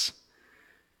Sundays.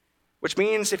 Which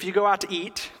means if you go out to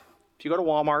eat, if you go to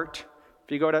Walmart,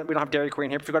 if you go to, we don't have Dairy Queen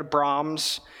here, if you go to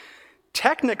Brahms,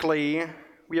 technically,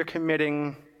 we are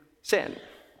committing sin.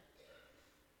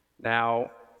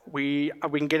 Now, we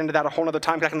can get into that a whole other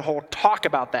time, because I can whole talk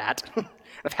about that.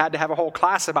 I've had to have a whole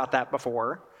class about that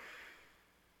before.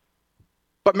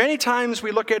 But many times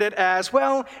we look at it as,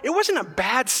 well, it wasn't a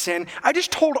bad sin. I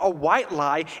just told a white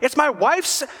lie. It's my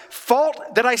wife's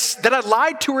fault that I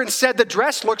lied to her and said the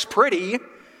dress looks pretty.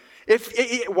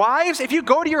 Wives, if you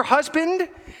go to your husband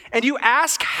and you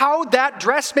ask how that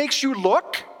dress makes you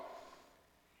look,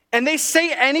 and they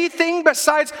say anything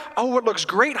besides, oh, it looks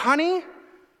great, honey,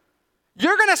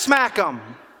 you're going to smack them.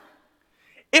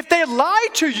 If they lie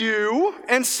to you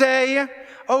and say,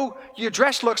 oh, your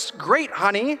dress looks great,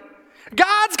 honey,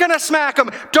 God's going to smack them.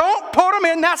 Don't put them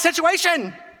in that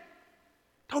situation.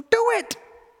 Don't do it.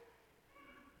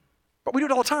 But we do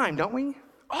it all the time, don't we?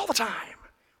 All the time.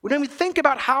 We don't even think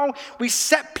about how we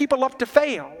set people up to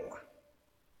fail.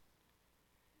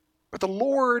 But the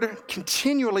Lord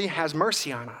continually has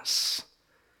mercy on us.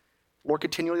 The Lord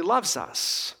continually loves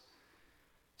us.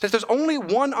 Since there's only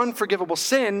one unforgivable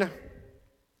sin,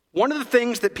 one of the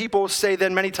things that people say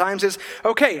then many times is,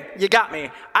 okay, you got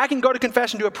me. I can go to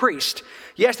confession to a priest.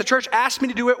 Yes, the church asked me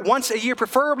to do it once a year,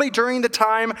 preferably during the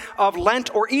time of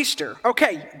Lent or Easter.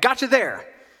 Okay, got you there.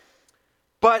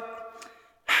 But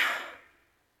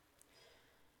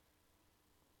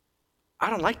I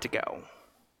don't like to go.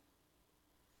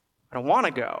 I don't want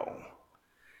to go.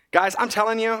 Guys, I'm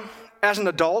telling you, as an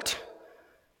adult,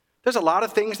 there's a lot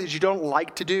of things that you don't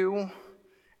like to do,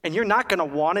 and you're not going to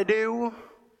want to do.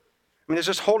 I mean, there's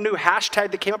this whole new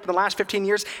hashtag that came up in the last 15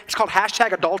 years. It's called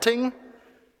hashtag adulting,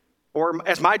 or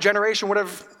as my generation would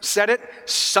have said it,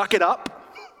 suck it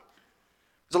up.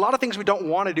 There's a lot of things we don't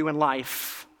want to do in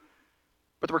life,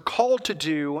 but that we're called to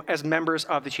do as members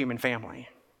of the human family.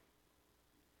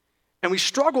 And we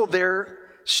struggle there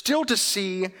still to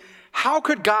see, how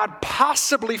could God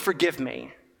possibly forgive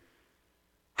me?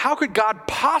 How could God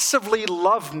possibly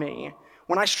love me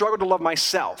when I struggle to love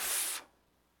myself?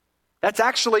 That's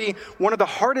actually one of the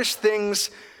hardest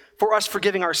things for us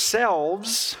forgiving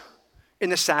ourselves in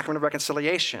the sacrament of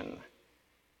reconciliation.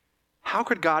 How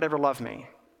could God ever love me?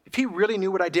 If he really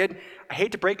knew what I did, I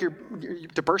hate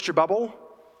to burst your bubble.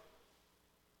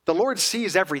 The Lord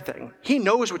sees everything. He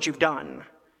knows what you've done.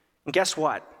 And guess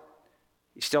what?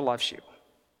 He still loves you.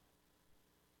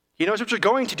 He knows what you're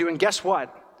going to do, and guess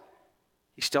what?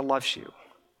 He still loves you.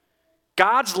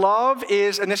 God's love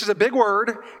is, and this is a big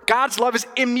word, God's love is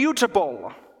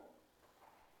immutable,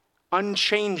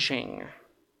 unchanging,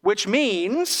 which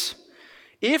means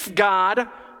if God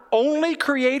only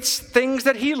creates things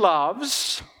that he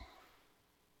loves,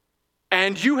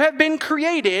 and you have been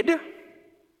created,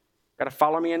 got to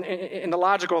follow me in the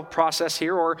logical process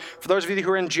here, or for those of you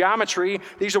who are in geometry,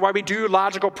 these are why we do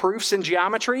logical proofs in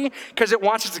geometry, because it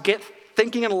wants us to get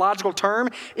thinking in a logical term.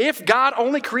 If God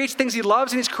only creates things he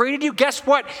loves and he's created you, guess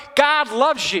what? God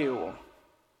loves you.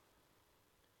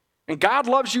 And God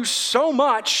loves you so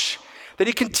much that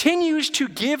he continues to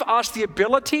give us the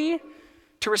ability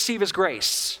to receive his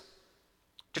grace,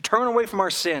 to turn away from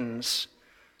our sins,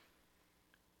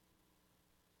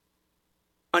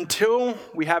 until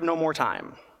we have no more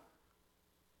time.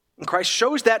 And Christ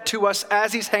shows that to us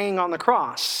as he's hanging on the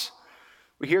cross.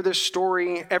 We hear this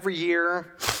story every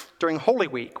year during Holy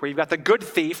Week, where you've got the good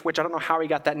thief, which I don't know how he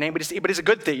got that name, but he's a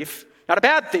good thief. Not a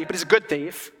bad thief, but he's a good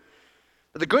thief.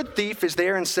 But the good thief is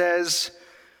there and says,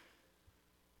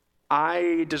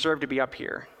 I deserve to be up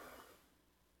here.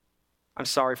 I'm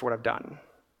sorry for what I've done.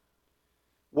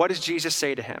 What does Jesus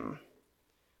say to him?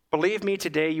 Believe me,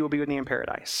 today you will be with me in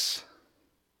paradise.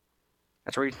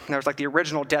 That was like the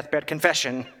original deathbed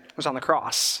confession was on the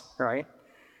cross, right?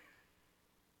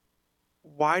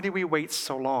 Why do we wait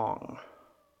so long?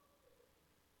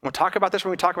 We'll talk about this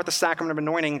when we talk about the sacrament of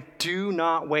anointing. Do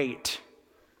not wait,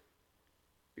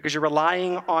 because you're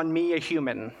relying on me, a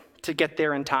human, to get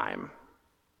there in time.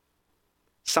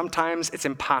 Sometimes it's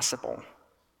impossible.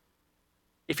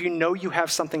 If you know you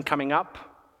have something coming up,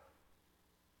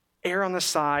 err on the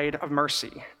side of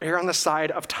mercy. Err on the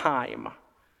side of time.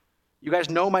 You guys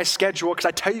know my schedule, because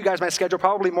I tell you guys my schedule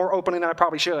probably more openly than I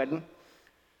probably should.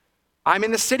 I'm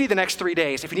in the city the next 3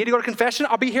 days. If you need to go to confession,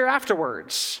 I'll be here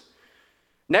afterwards.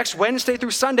 Next Wednesday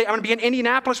through Sunday, I'm going to be in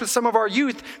Indianapolis with some of our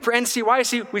youth for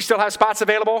NCYC. We still have spots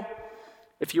available.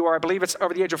 If you are, I believe it's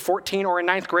over the age of 14 or in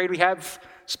 9th grade, we have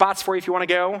spots for you if you want to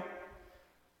go.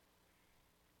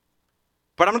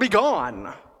 But I'm going to be gone.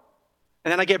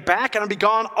 And then I get back and I'll be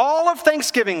gone all of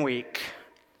Thanksgiving week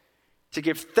to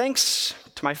give thanks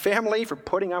to my family for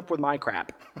putting up with my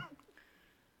crap.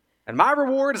 And my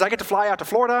reward is I get to fly out to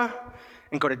Florida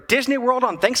and go to Disney World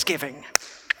on Thanksgiving.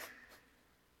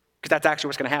 Because that's actually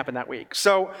what's going to happen that week.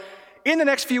 So in the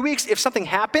next few weeks, if something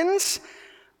happens,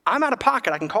 I'm out of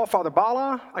pocket. I can call Father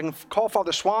Bala. I can call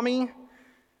Father Swami.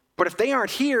 But if they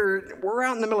aren't here, we're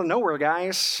out in the middle of nowhere,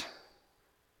 guys.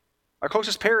 Our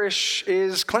closest parish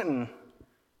is Clinton,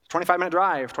 25-minute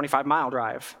drive, 25-mile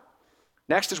drive.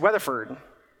 Next is Weatherford.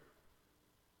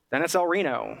 Then it's El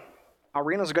Reno. El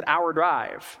Reno's a good hour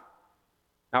drive.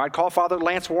 Now, I'd call Father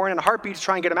Lance Warren in a heartbeat to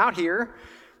try and get him out here,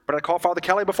 but I'd call Father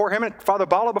Kelly before him and Father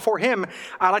Bala before him.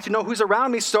 I like to know who's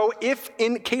around me, so if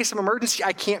in case of emergency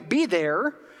I can't be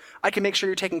there, I can make sure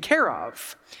you're taken care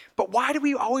of. But why do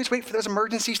we always wait for those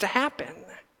emergencies to happen?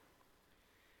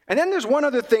 And then there's one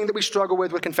other thing that we struggle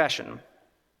with confession.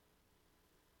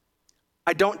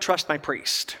 I don't trust my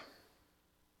priest.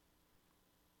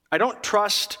 I don't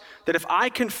trust that if I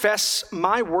confess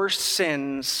my worst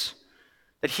sins,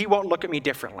 that he won't look at me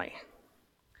differently.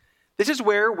 This is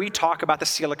where we talk about the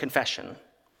seal of confession.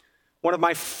 One of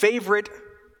my favorite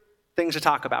things to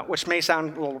talk about, which may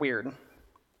sound a little weird.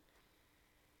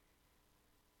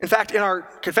 In fact, in our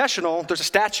confessional, there's a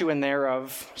statue in there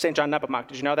of St. John Nepomuk.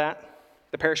 Did you know that?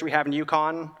 The parish we have in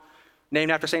Yukon,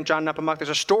 named after St. John Nepomuk. There's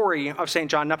a story of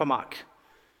St. John Nepomuk,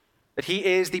 that he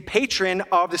is the patron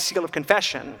of the seal of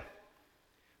confession.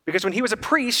 Because when he was a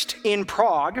priest in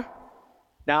Prague,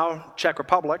 now Czech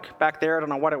Republic, back there, I don't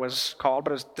know what it was called,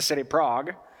 but it was the city of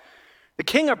Prague, the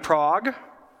king of Prague,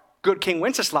 good King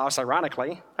Wenceslaus,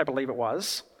 ironically, I believe it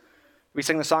was. We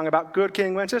sing the song about good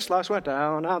King Wenceslaus went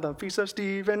down on the feast of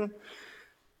Stephen.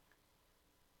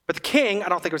 But the king, I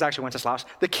don't think it was actually Wenceslaus,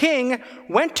 the king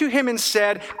went to him and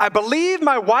said, I believe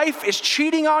my wife is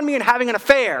cheating on me and having an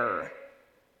affair.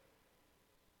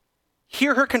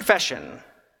 Hear her confession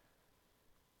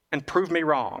and prove me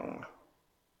wrong.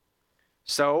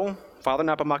 So, Father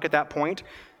Nepomuk at that point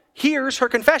hears her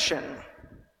confession.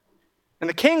 And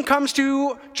the king comes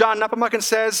to John Nepomuk and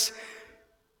says,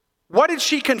 what did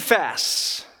she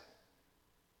confess?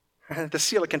 The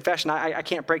seal of confession, I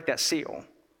can't break that seal.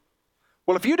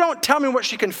 Well, if you don't tell me what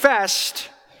she confessed,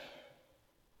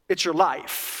 it's your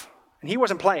life. And he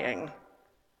wasn't playing.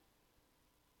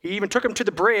 He even took him to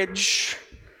the bridge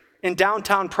in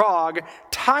downtown Prague,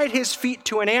 tied his feet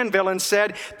to an anvil and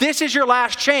said, this is your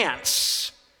last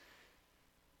chance.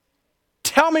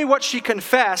 Tell me what she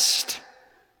confessed,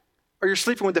 or you're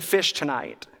sleeping with the fish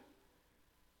tonight.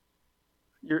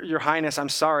 Your Highness, I'm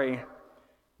sorry.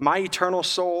 My eternal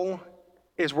soul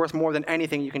is worth more than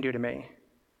anything you can do to me.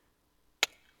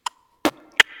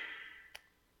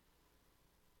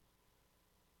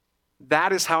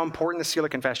 That is how important the seal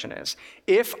of confession is.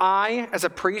 If I, as a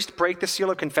priest, break the seal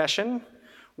of confession,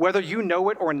 whether you know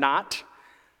it or not,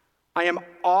 I am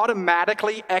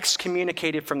automatically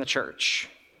excommunicated from the church.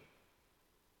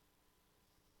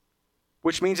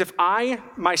 Which means if I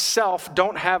myself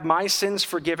don't have my sins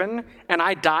forgiven and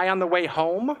I die on the way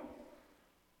home,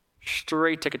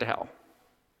 straight ticket to hell.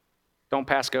 Don't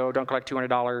pass go, don't collect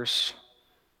 $200.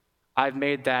 I've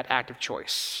made that active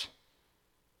choice.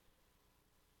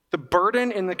 The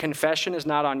burden in the confession is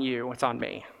not on you, it's on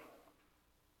me.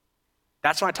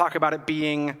 That's when I talk about it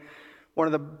being one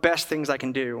of the best things I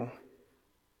can do.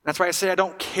 That's why I say I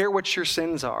don't care what your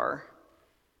sins are,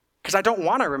 because I don't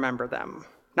want to remember them.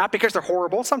 Not because they're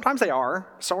horrible, sometimes they are,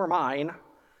 so are mine.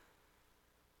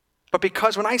 But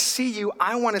because when I see you,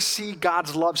 I want to see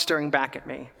God's love staring back at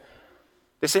me.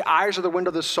 They say eyes are the window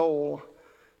of the soul.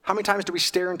 How many times do we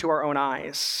stare into our own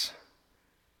eyes?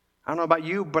 I don't know about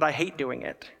you, but I hate doing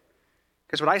it.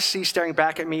 Because what I see staring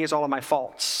back at me is all of my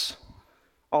faults,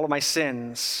 all of my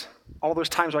sins, all of those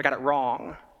times where I got it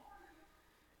wrong.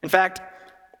 In fact,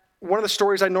 one of the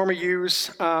stories I normally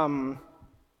use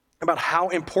about how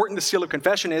important the seal of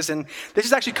confession is, and this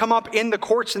has actually come up in the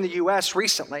courts in the U.S.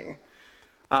 recently.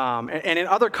 And in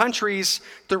other countries,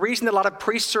 the reason that a lot of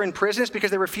priests are in prison is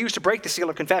because they refuse to break the seal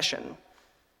of confession.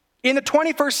 In the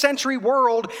 21st century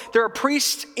world, there are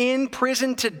priests in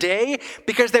prison today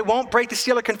because they won't break the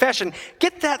seal of confession.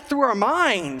 Get that through our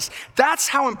minds. That's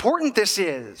how important this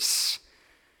is.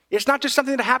 It's not just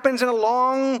something that happens in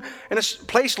a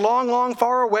place long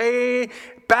far away,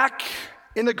 back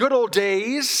in the good old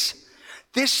days.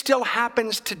 This still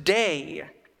happens today.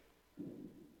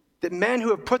 That men who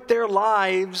have put their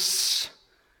lives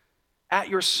at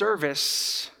your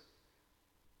service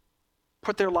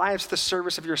put their lives to the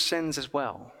service of your sins as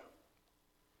well.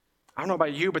 I don't know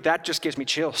about you, but that just gives me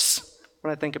chills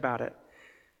when I think about it.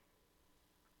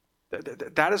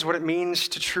 That is what it means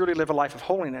to truly live a life of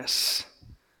holiness.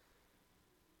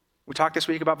 We talked this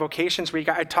week about vocations week.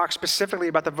 I talked specifically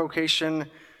about the vocation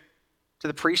to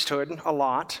the priesthood a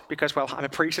lot because, well, I'm a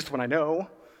priest, it's the one I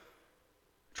know.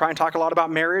 Try and talk a lot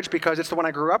about marriage because it's the one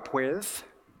I grew up with.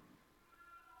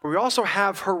 But we also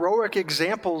have heroic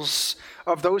examples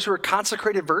of those who are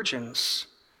consecrated virgins.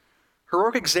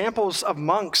 Heroic examples of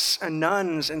monks and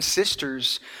nuns and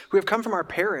sisters who have come from our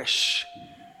parish.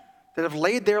 that have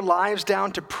laid their lives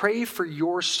down to pray for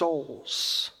your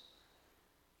souls.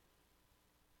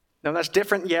 Now, that's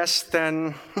different, yes,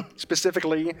 than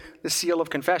specifically the seal of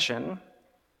confession.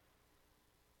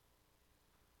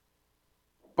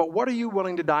 But what are you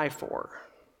willing to die for?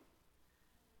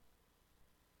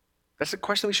 That's a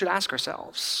question we should ask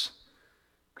ourselves.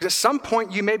 Because at some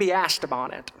point, you may be asked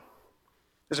about it.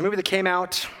 There's a movie that came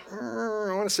out,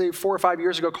 I want to say 4 or 5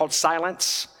 years ago, called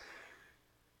Silence.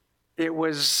 It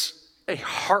was a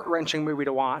heart-wrenching movie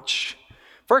to watch.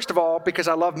 First of all, because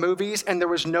I love movies, and there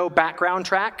was no background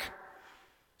track.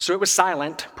 So it was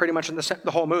silent pretty much in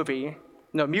the whole movie.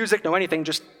 No music, no anything,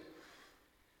 just...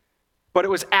 But it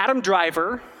was Adam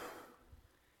Driver,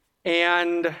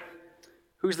 and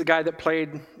who's the guy that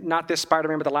played, not this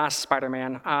Spider-Man, but the last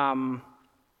Spider-Man?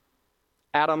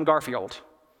 Adam Garfield.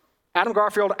 Adam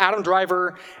Garfield, Adam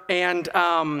Driver, and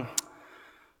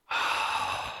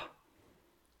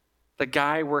the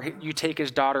guy where you take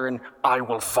his daughter and I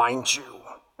will find you,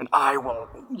 and I will,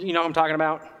 you know what I'm talking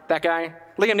about? That guy?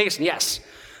 Liam Neeson, yes.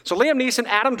 So Liam Neeson,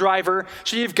 Adam Driver,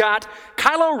 so you've got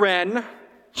Kylo Ren,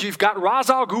 you've got Ra's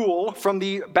al Ghul from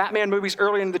the Batman movies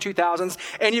early in the 2000s,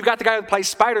 and you've got the guy who plays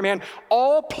Spider-Man,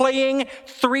 all playing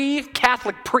 3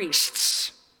 Catholic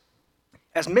priests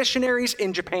as missionaries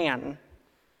in Japan,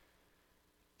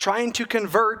 trying to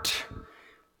convert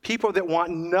people that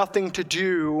want nothing to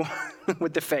do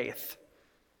with the faith.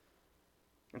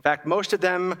 In fact, most of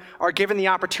them are given the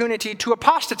opportunity to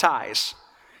apostatize.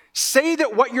 Say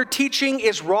that what you're teaching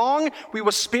is wrong, we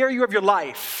will spare you of your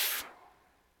life.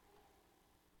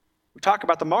 We talk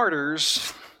about the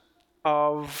martyrs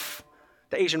of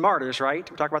the Asian martyrs, right?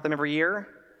 We talk about them every year.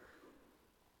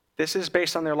 This is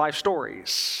based on their life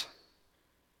stories.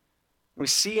 We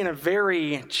see in a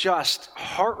very just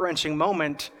heart-wrenching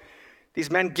moment these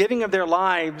men giving of their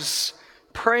lives,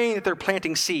 praying that they're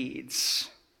planting seeds.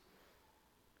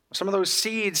 Some of those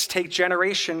seeds take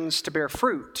generations to bear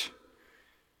fruit.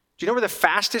 Do you know where the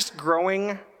fastest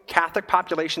growing Catholic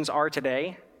populations are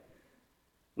today?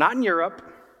 Not in Europe,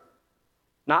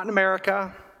 not in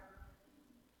America,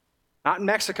 not in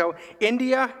Mexico,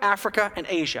 India, Africa, and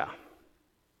Asia.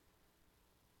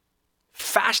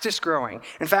 Fastest growing.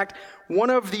 In fact, one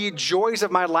of the joys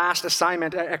of my last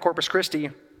assignment at Corpus Christi,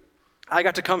 I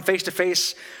got to come face to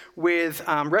face with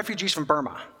refugees from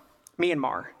Burma,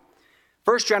 Myanmar.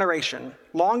 First generation.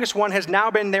 Longest one has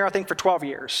now been there, I think, for 12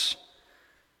 years.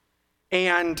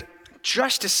 And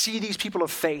just to see these people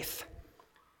of faith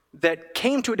that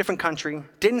came to a different country,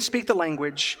 didn't speak the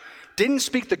language, didn't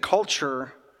speak the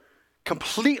culture,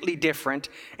 completely different,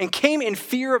 and came in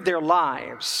fear of their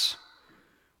lives.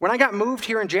 When I got moved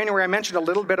here in January, I mentioned a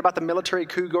little bit about the military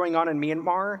coup going on in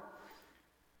Myanmar.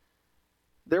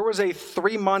 There was a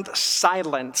 3-month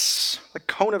silence, a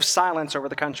cone of silence over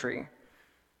the country.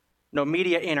 No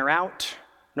media in or out,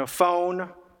 no phone,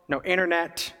 no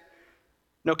internet,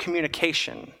 no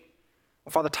communication.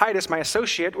 Well, Father Titus, my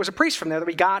associate, was a priest from there that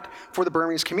we got for the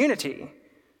Burmese community.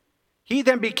 He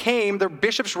then became the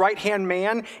bishop's right-hand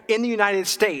man in the United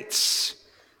States.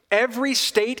 Every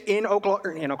state in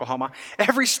Oklahoma,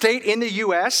 every state in the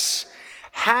U.S.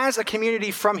 has a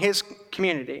community from his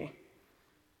community.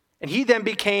 And he then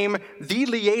became the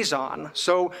liaison.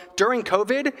 So during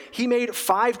COVID, he made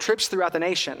 5 trips throughout the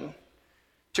nation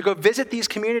to go visit these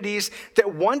communities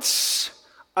that once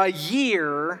a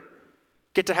year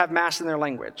get to have mass in their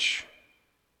language.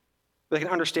 They can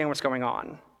understand what's going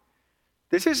on.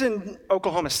 This isn't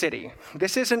Oklahoma City.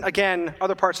 This isn't, again,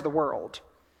 other parts of the world.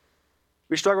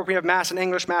 We struggle if we have mass in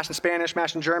English, mass in Spanish,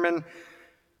 mass in German.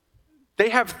 They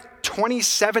have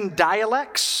 27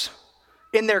 dialects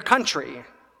in their country.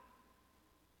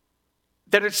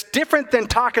 That it's different than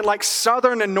talking like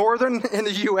Southern and Northern in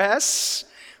the U.S.,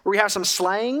 where we have some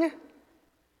slang.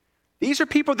 These are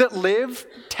people that live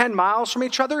 10 miles from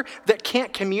each other that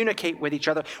can't communicate with each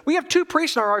other. We have 2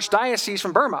 priests in our archdiocese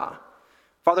from Burma.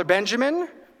 Father Benjamin,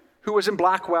 who was in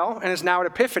Blackwell and is now at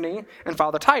Epiphany, and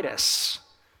Father Titus.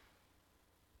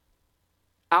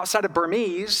 Outside of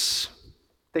Burmese,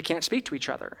 they can't speak to each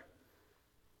other.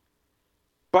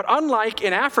 But unlike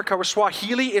in Africa, where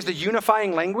Swahili is the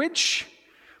unifying language,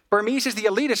 Burmese is the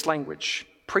elitist language.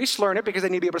 Priests learn it because they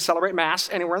need to be able to celebrate Mass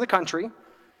anywhere in the country.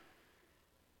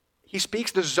 He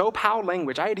speaks the Zopao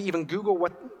language. I had to even Google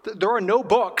there are no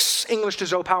books English to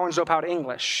Zopao and Zopao to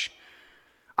English.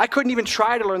 I couldn't even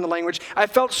try to learn the language. I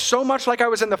felt so much like I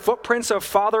was in the footprints of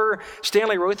Father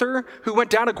Stanley Rother, who went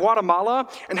down to Guatemala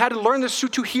and had to learn the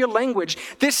Sutuhia language.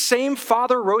 This same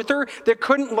Father Rother that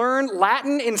couldn't learn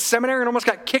Latin in seminary and almost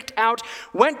got kicked out,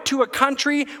 went to a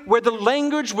country where the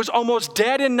language was almost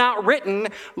dead and not written,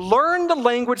 learned the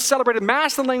language, celebrated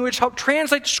Mass in the language, helped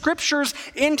translate scriptures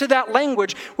into that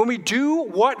language. When we do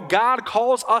what God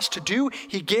calls us to do,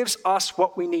 he gives us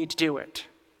what we need to do it.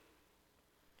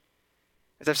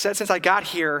 As I've said since I got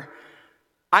here,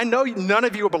 I know none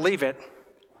of you will believe it.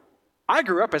 I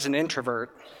grew up as an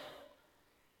introvert.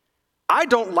 I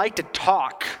don't like to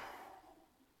talk.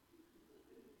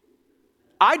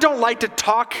 I don't like to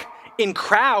talk in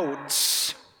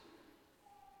crowds.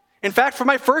 In fact, for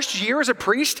my first year as a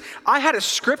priest, I had a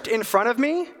script in front of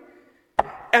me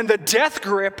and the death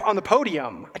grip on the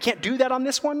podium. I can't do that on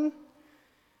this one.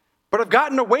 But I've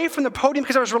gotten away from the podium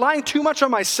because I was relying too much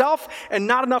on myself and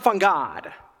not enough on God.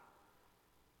 And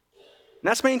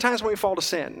that's many times when we fall to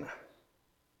sin.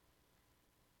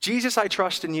 Jesus, I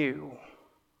trust in you.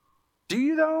 Do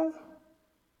you though?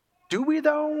 Do we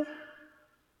though?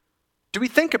 Do we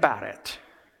think about it?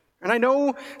 And I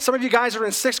know some of you guys are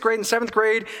in 6th grade and 7th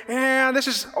grade, and this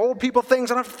is old people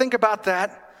things, I don't have to think about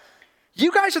that.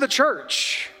 You guys are the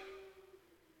church.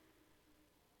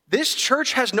 This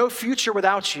church has no future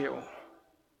without you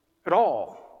at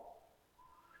all.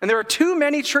 And there are too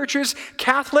many churches,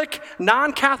 Catholic,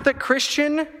 non-Catholic,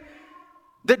 Christian,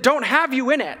 that don't have you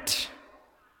in it.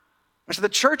 And so the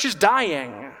church is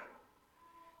dying.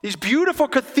 These beautiful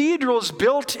cathedrals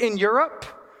built in Europe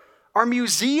are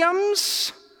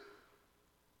museums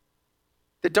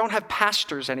that don't have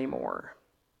pastors anymore.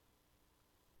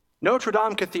 Notre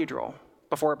Dame Cathedral,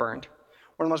 before it burned,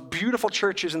 one of the most beautiful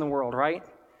churches in the world, right?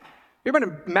 You ever been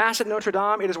to Mass at Notre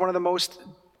Dame? It is one of the most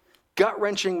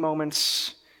gut-wrenching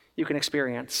moments you can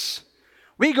experience.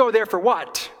 We go there for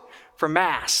what? For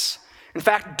Mass. In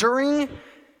fact, during,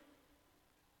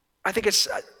 I think it's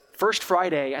First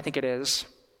Friday, I think it is,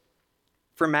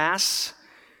 for Mass,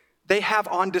 they have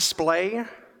on display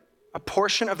a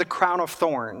portion of the crown of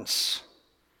thorns.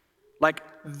 Like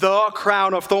the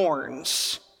crown of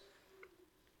thorns.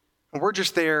 And we're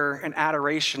just there in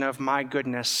adoration of, my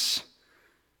goodness,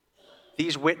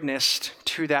 these witnessed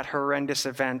to that horrendous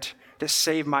event that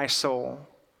saved my soul.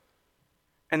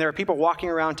 And there are people walking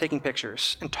around taking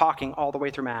pictures and talking all the way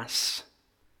through Mass.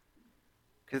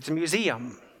 Because it's a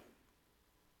museum.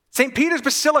 St. Peter's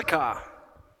Basilica,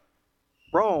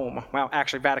 Rome, well,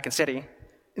 actually Vatican City,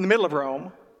 in the middle of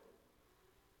Rome.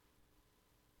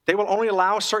 They will only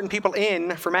allow certain people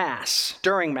in for Mass,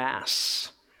 during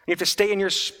Mass. You have to stay in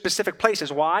your specific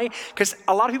places. Why? Because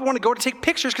a lot of people want to go to take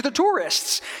pictures because they're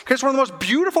tourists. Because it's one of the most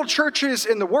beautiful churches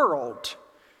in the world.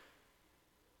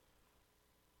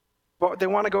 But they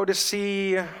want to go to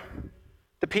see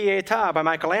the Pietà by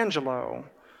Michelangelo,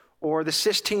 or the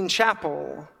Sistine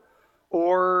Chapel,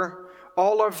 or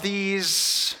all of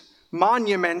these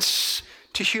monuments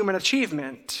to human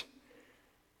achievement.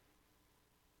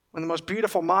 When the most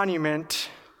beautiful monument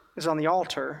is on the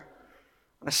altar,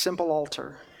 on a simple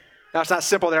altar. Now, it's not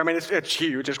simple there. I mean, it's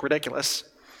huge. It's ridiculous.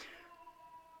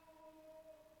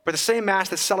 But the same Mass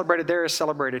that's celebrated there is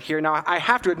celebrated here. Now, I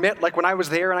have to admit, like when I was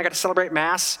there and I got to celebrate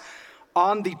Mass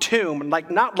on the tomb, like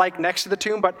not like next to the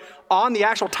tomb, but on the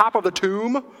actual top of the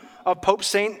tomb of Pope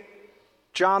St.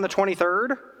 John the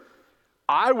 23rd,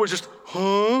 I was just,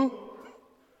 huh?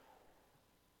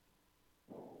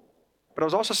 But I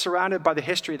was also surrounded by the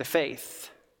history of the faith.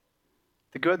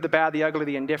 The good, the bad, the ugly,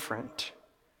 the indifferent.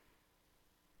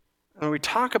 And when we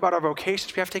talk about our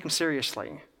vocations, we have to take them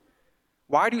seriously.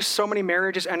 Why do so many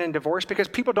marriages end in divorce? Because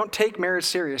people don't take marriage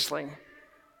seriously.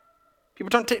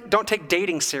 People don't take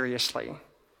dating seriously.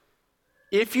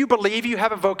 If you believe you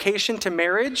have a vocation to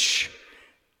marriage,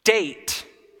 date.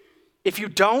 If you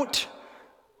don't.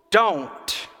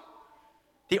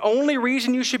 The only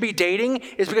reason you should be dating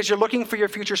is because you're looking for your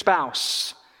future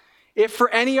spouse. If for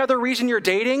any other reason you're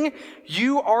dating,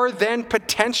 you are then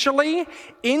potentially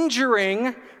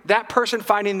injuring that person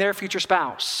finding their future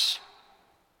spouse.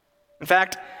 In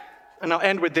fact, and I'll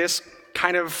end with this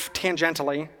kind of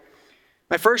tangentially,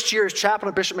 my first year as chaplain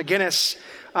of Bishop McGinnis,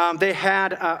 they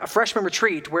had a freshman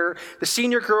retreat where the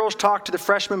senior girls talked to the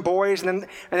freshman boys, and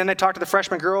then they talked to the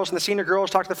freshman girls, and the senior girls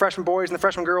talked to the freshman boys and the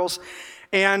freshman girls.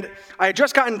 And I had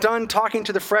just gotten done talking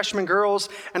to the freshman girls,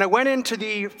 and I went into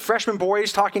the freshman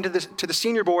boys talking to the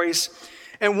senior boys,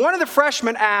 and one of the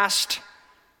freshmen asked,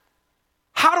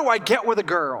 "How do I get with a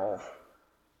girl?"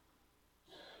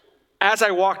 As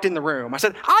I walked in the room, I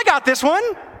said, "I got this one."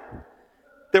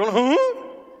 They went, "Huh?"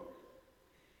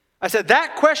 I said,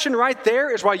 that question right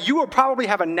there is why you will probably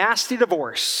have a nasty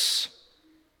divorce.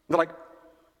 They're like,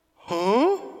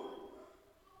 huh?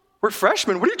 We're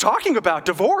freshmen. What are you talking about?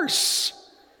 Divorce.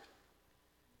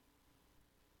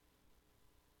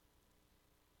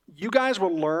 You guys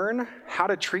will learn how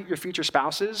to treat your future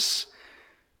spouses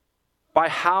by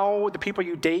how the people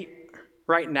you date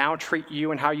right now treat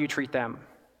you and how you treat them.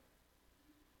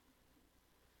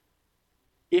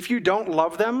 If you don't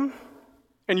love them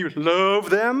and you love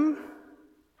them,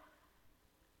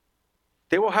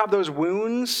 they will have those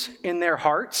wounds in their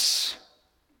hearts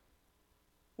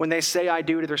when they say I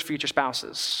do to their future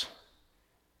spouses.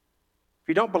 If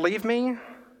you don't believe me,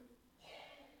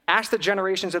 ask the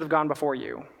generations that have gone before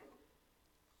you.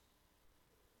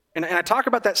 And I talk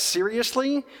about that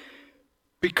seriously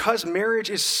because marriage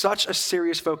is such a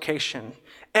serious vocation.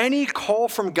 Any call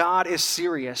from God is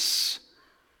serious.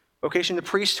 Vocation to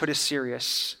priesthood is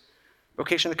serious.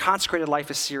 Vocation to consecrated life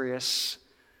is serious.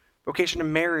 Vocation to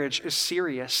marriage is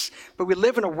serious. But we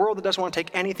live in a world that doesn't want to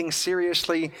take anything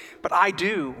seriously, but I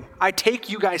do. I take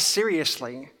you guys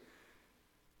seriously.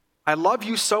 I love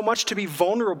you so much to be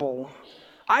vulnerable.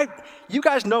 You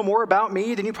guys know more about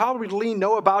me than you probably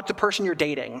know about the person you're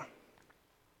dating.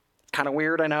 Kind of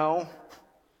weird, I know.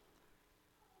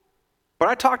 But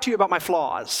I talk to you about my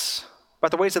flaws,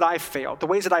 about the ways that I've failed, the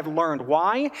ways that I've learned.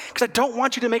 Why? Because I don't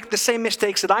want you to make the same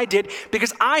mistakes that I did,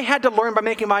 because I had to learn by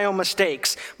making my own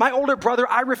mistakes. My older brother,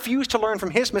 I refused to learn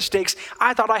from his mistakes.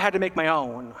 I thought I had to make my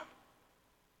own.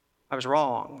 I was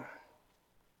wrong.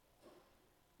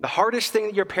 The hardest thing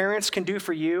that your parents can do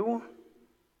for you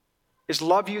is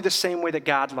love you the same way that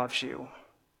God loves you.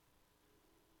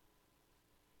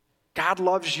 God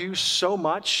loves you so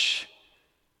much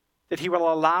that he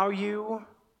will allow you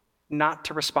not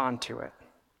to respond to it.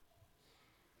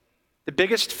 The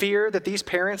biggest fear that these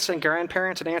parents and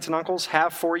grandparents and aunts and uncles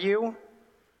have for you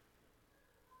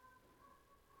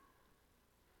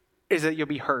is that you'll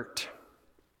be hurt.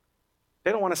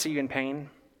 They don't want to see you in pain.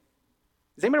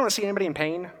 Does anybody want to see anybody in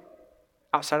pain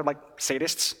outside of like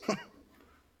sadists?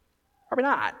 Probably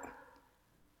not.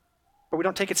 But we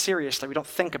don't take it seriously. We don't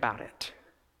think about it.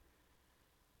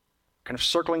 Kind of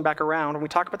circling back around, when we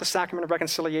talk about the sacrament of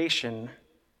reconciliation,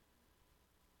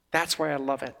 that's why I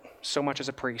love it so much as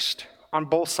a priest, on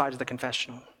both sides of the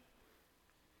confessional.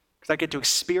 Because I get to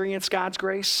experience God's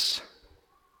grace,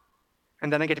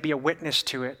 and then I get to be a witness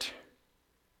to it.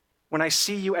 When I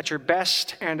see you at your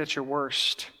best and at your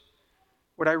worst,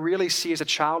 what I really see is a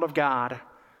child of God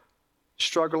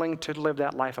struggling to live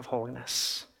that life of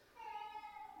holiness.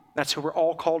 That's who we're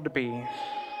all called to be,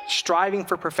 striving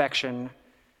for perfection,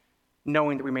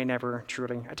 knowing that we may never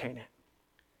truly attain it.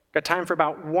 Got time for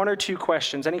about one or two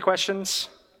questions. Any questions?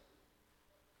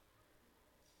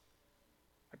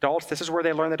 Adults, this is where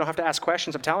they learn they don't have to ask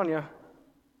questions, I'm telling you.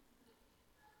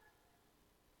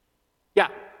 Yeah,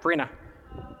 Brina.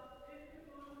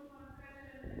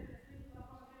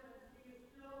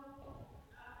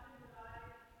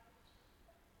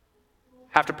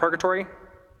 After purgatory?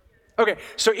 Okay,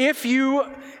 so if you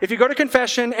go to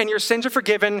confession and your sins are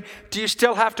forgiven, do you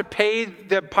still have to pay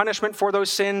the punishment for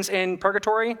those sins in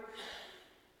purgatory?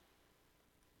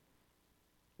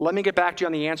 Let me get back to you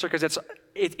on the answer, because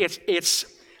it's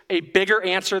a bigger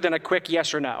answer than a quick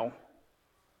yes or no.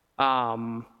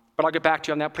 But I'll get back to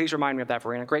you on that. Please remind me of that,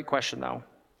 Verena. Great question, though.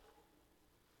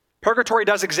 Purgatory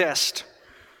does exist.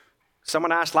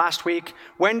 Someone asked last week,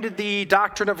 when did the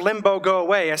doctrine of limbo go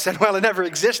away? I said, well, it never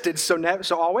existed, so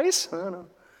always? I don't know.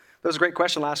 That was a great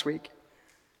question last week.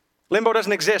 Limbo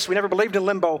doesn't exist. We never believed in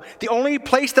limbo. The only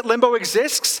place that limbo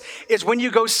exists is when you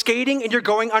go skating and you're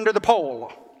going under the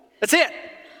pole. That's it.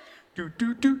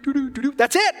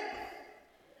 That's it.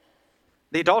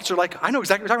 The adults are like, I know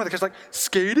exactly what you're talking about. Because like,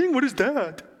 skating? What is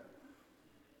that?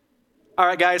 All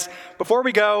right, guys, before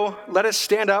we go, let us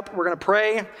stand up. We're going to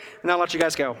pray, and then I'll let you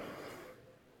guys go.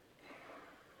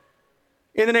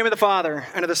 In the name of the Father,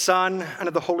 and of the Son, and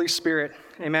of the Holy Spirit,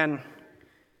 amen.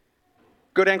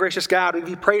 Good and gracious God, we give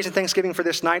you praise and thanksgiving for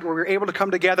this night where we're able to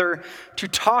come together to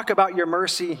talk about your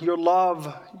mercy, your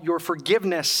love, your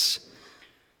forgiveness.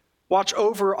 Watch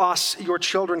over us, your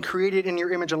children, created in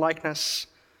your image and likeness.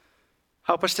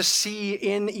 Help us to see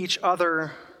in each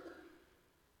other,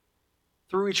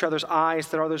 through each other's eyes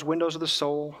that are those windows of the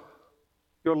soul,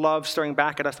 your love staring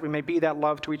back at us, that we may be that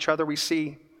love to each other we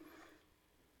see.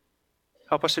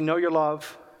 Help us to know your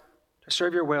love, to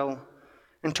serve your will,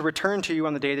 and to return to you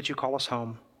on the day that you call us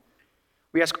home.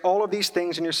 We ask all of these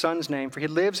things in your Son's name, for he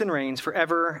lives and reigns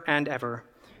forever and ever.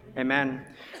 Amen.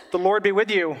 The Lord be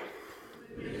with you.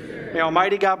 May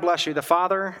Almighty God bless you, the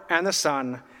Father and the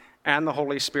Son and the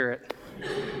Holy Spirit.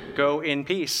 Go in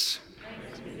peace.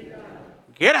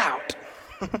 get out.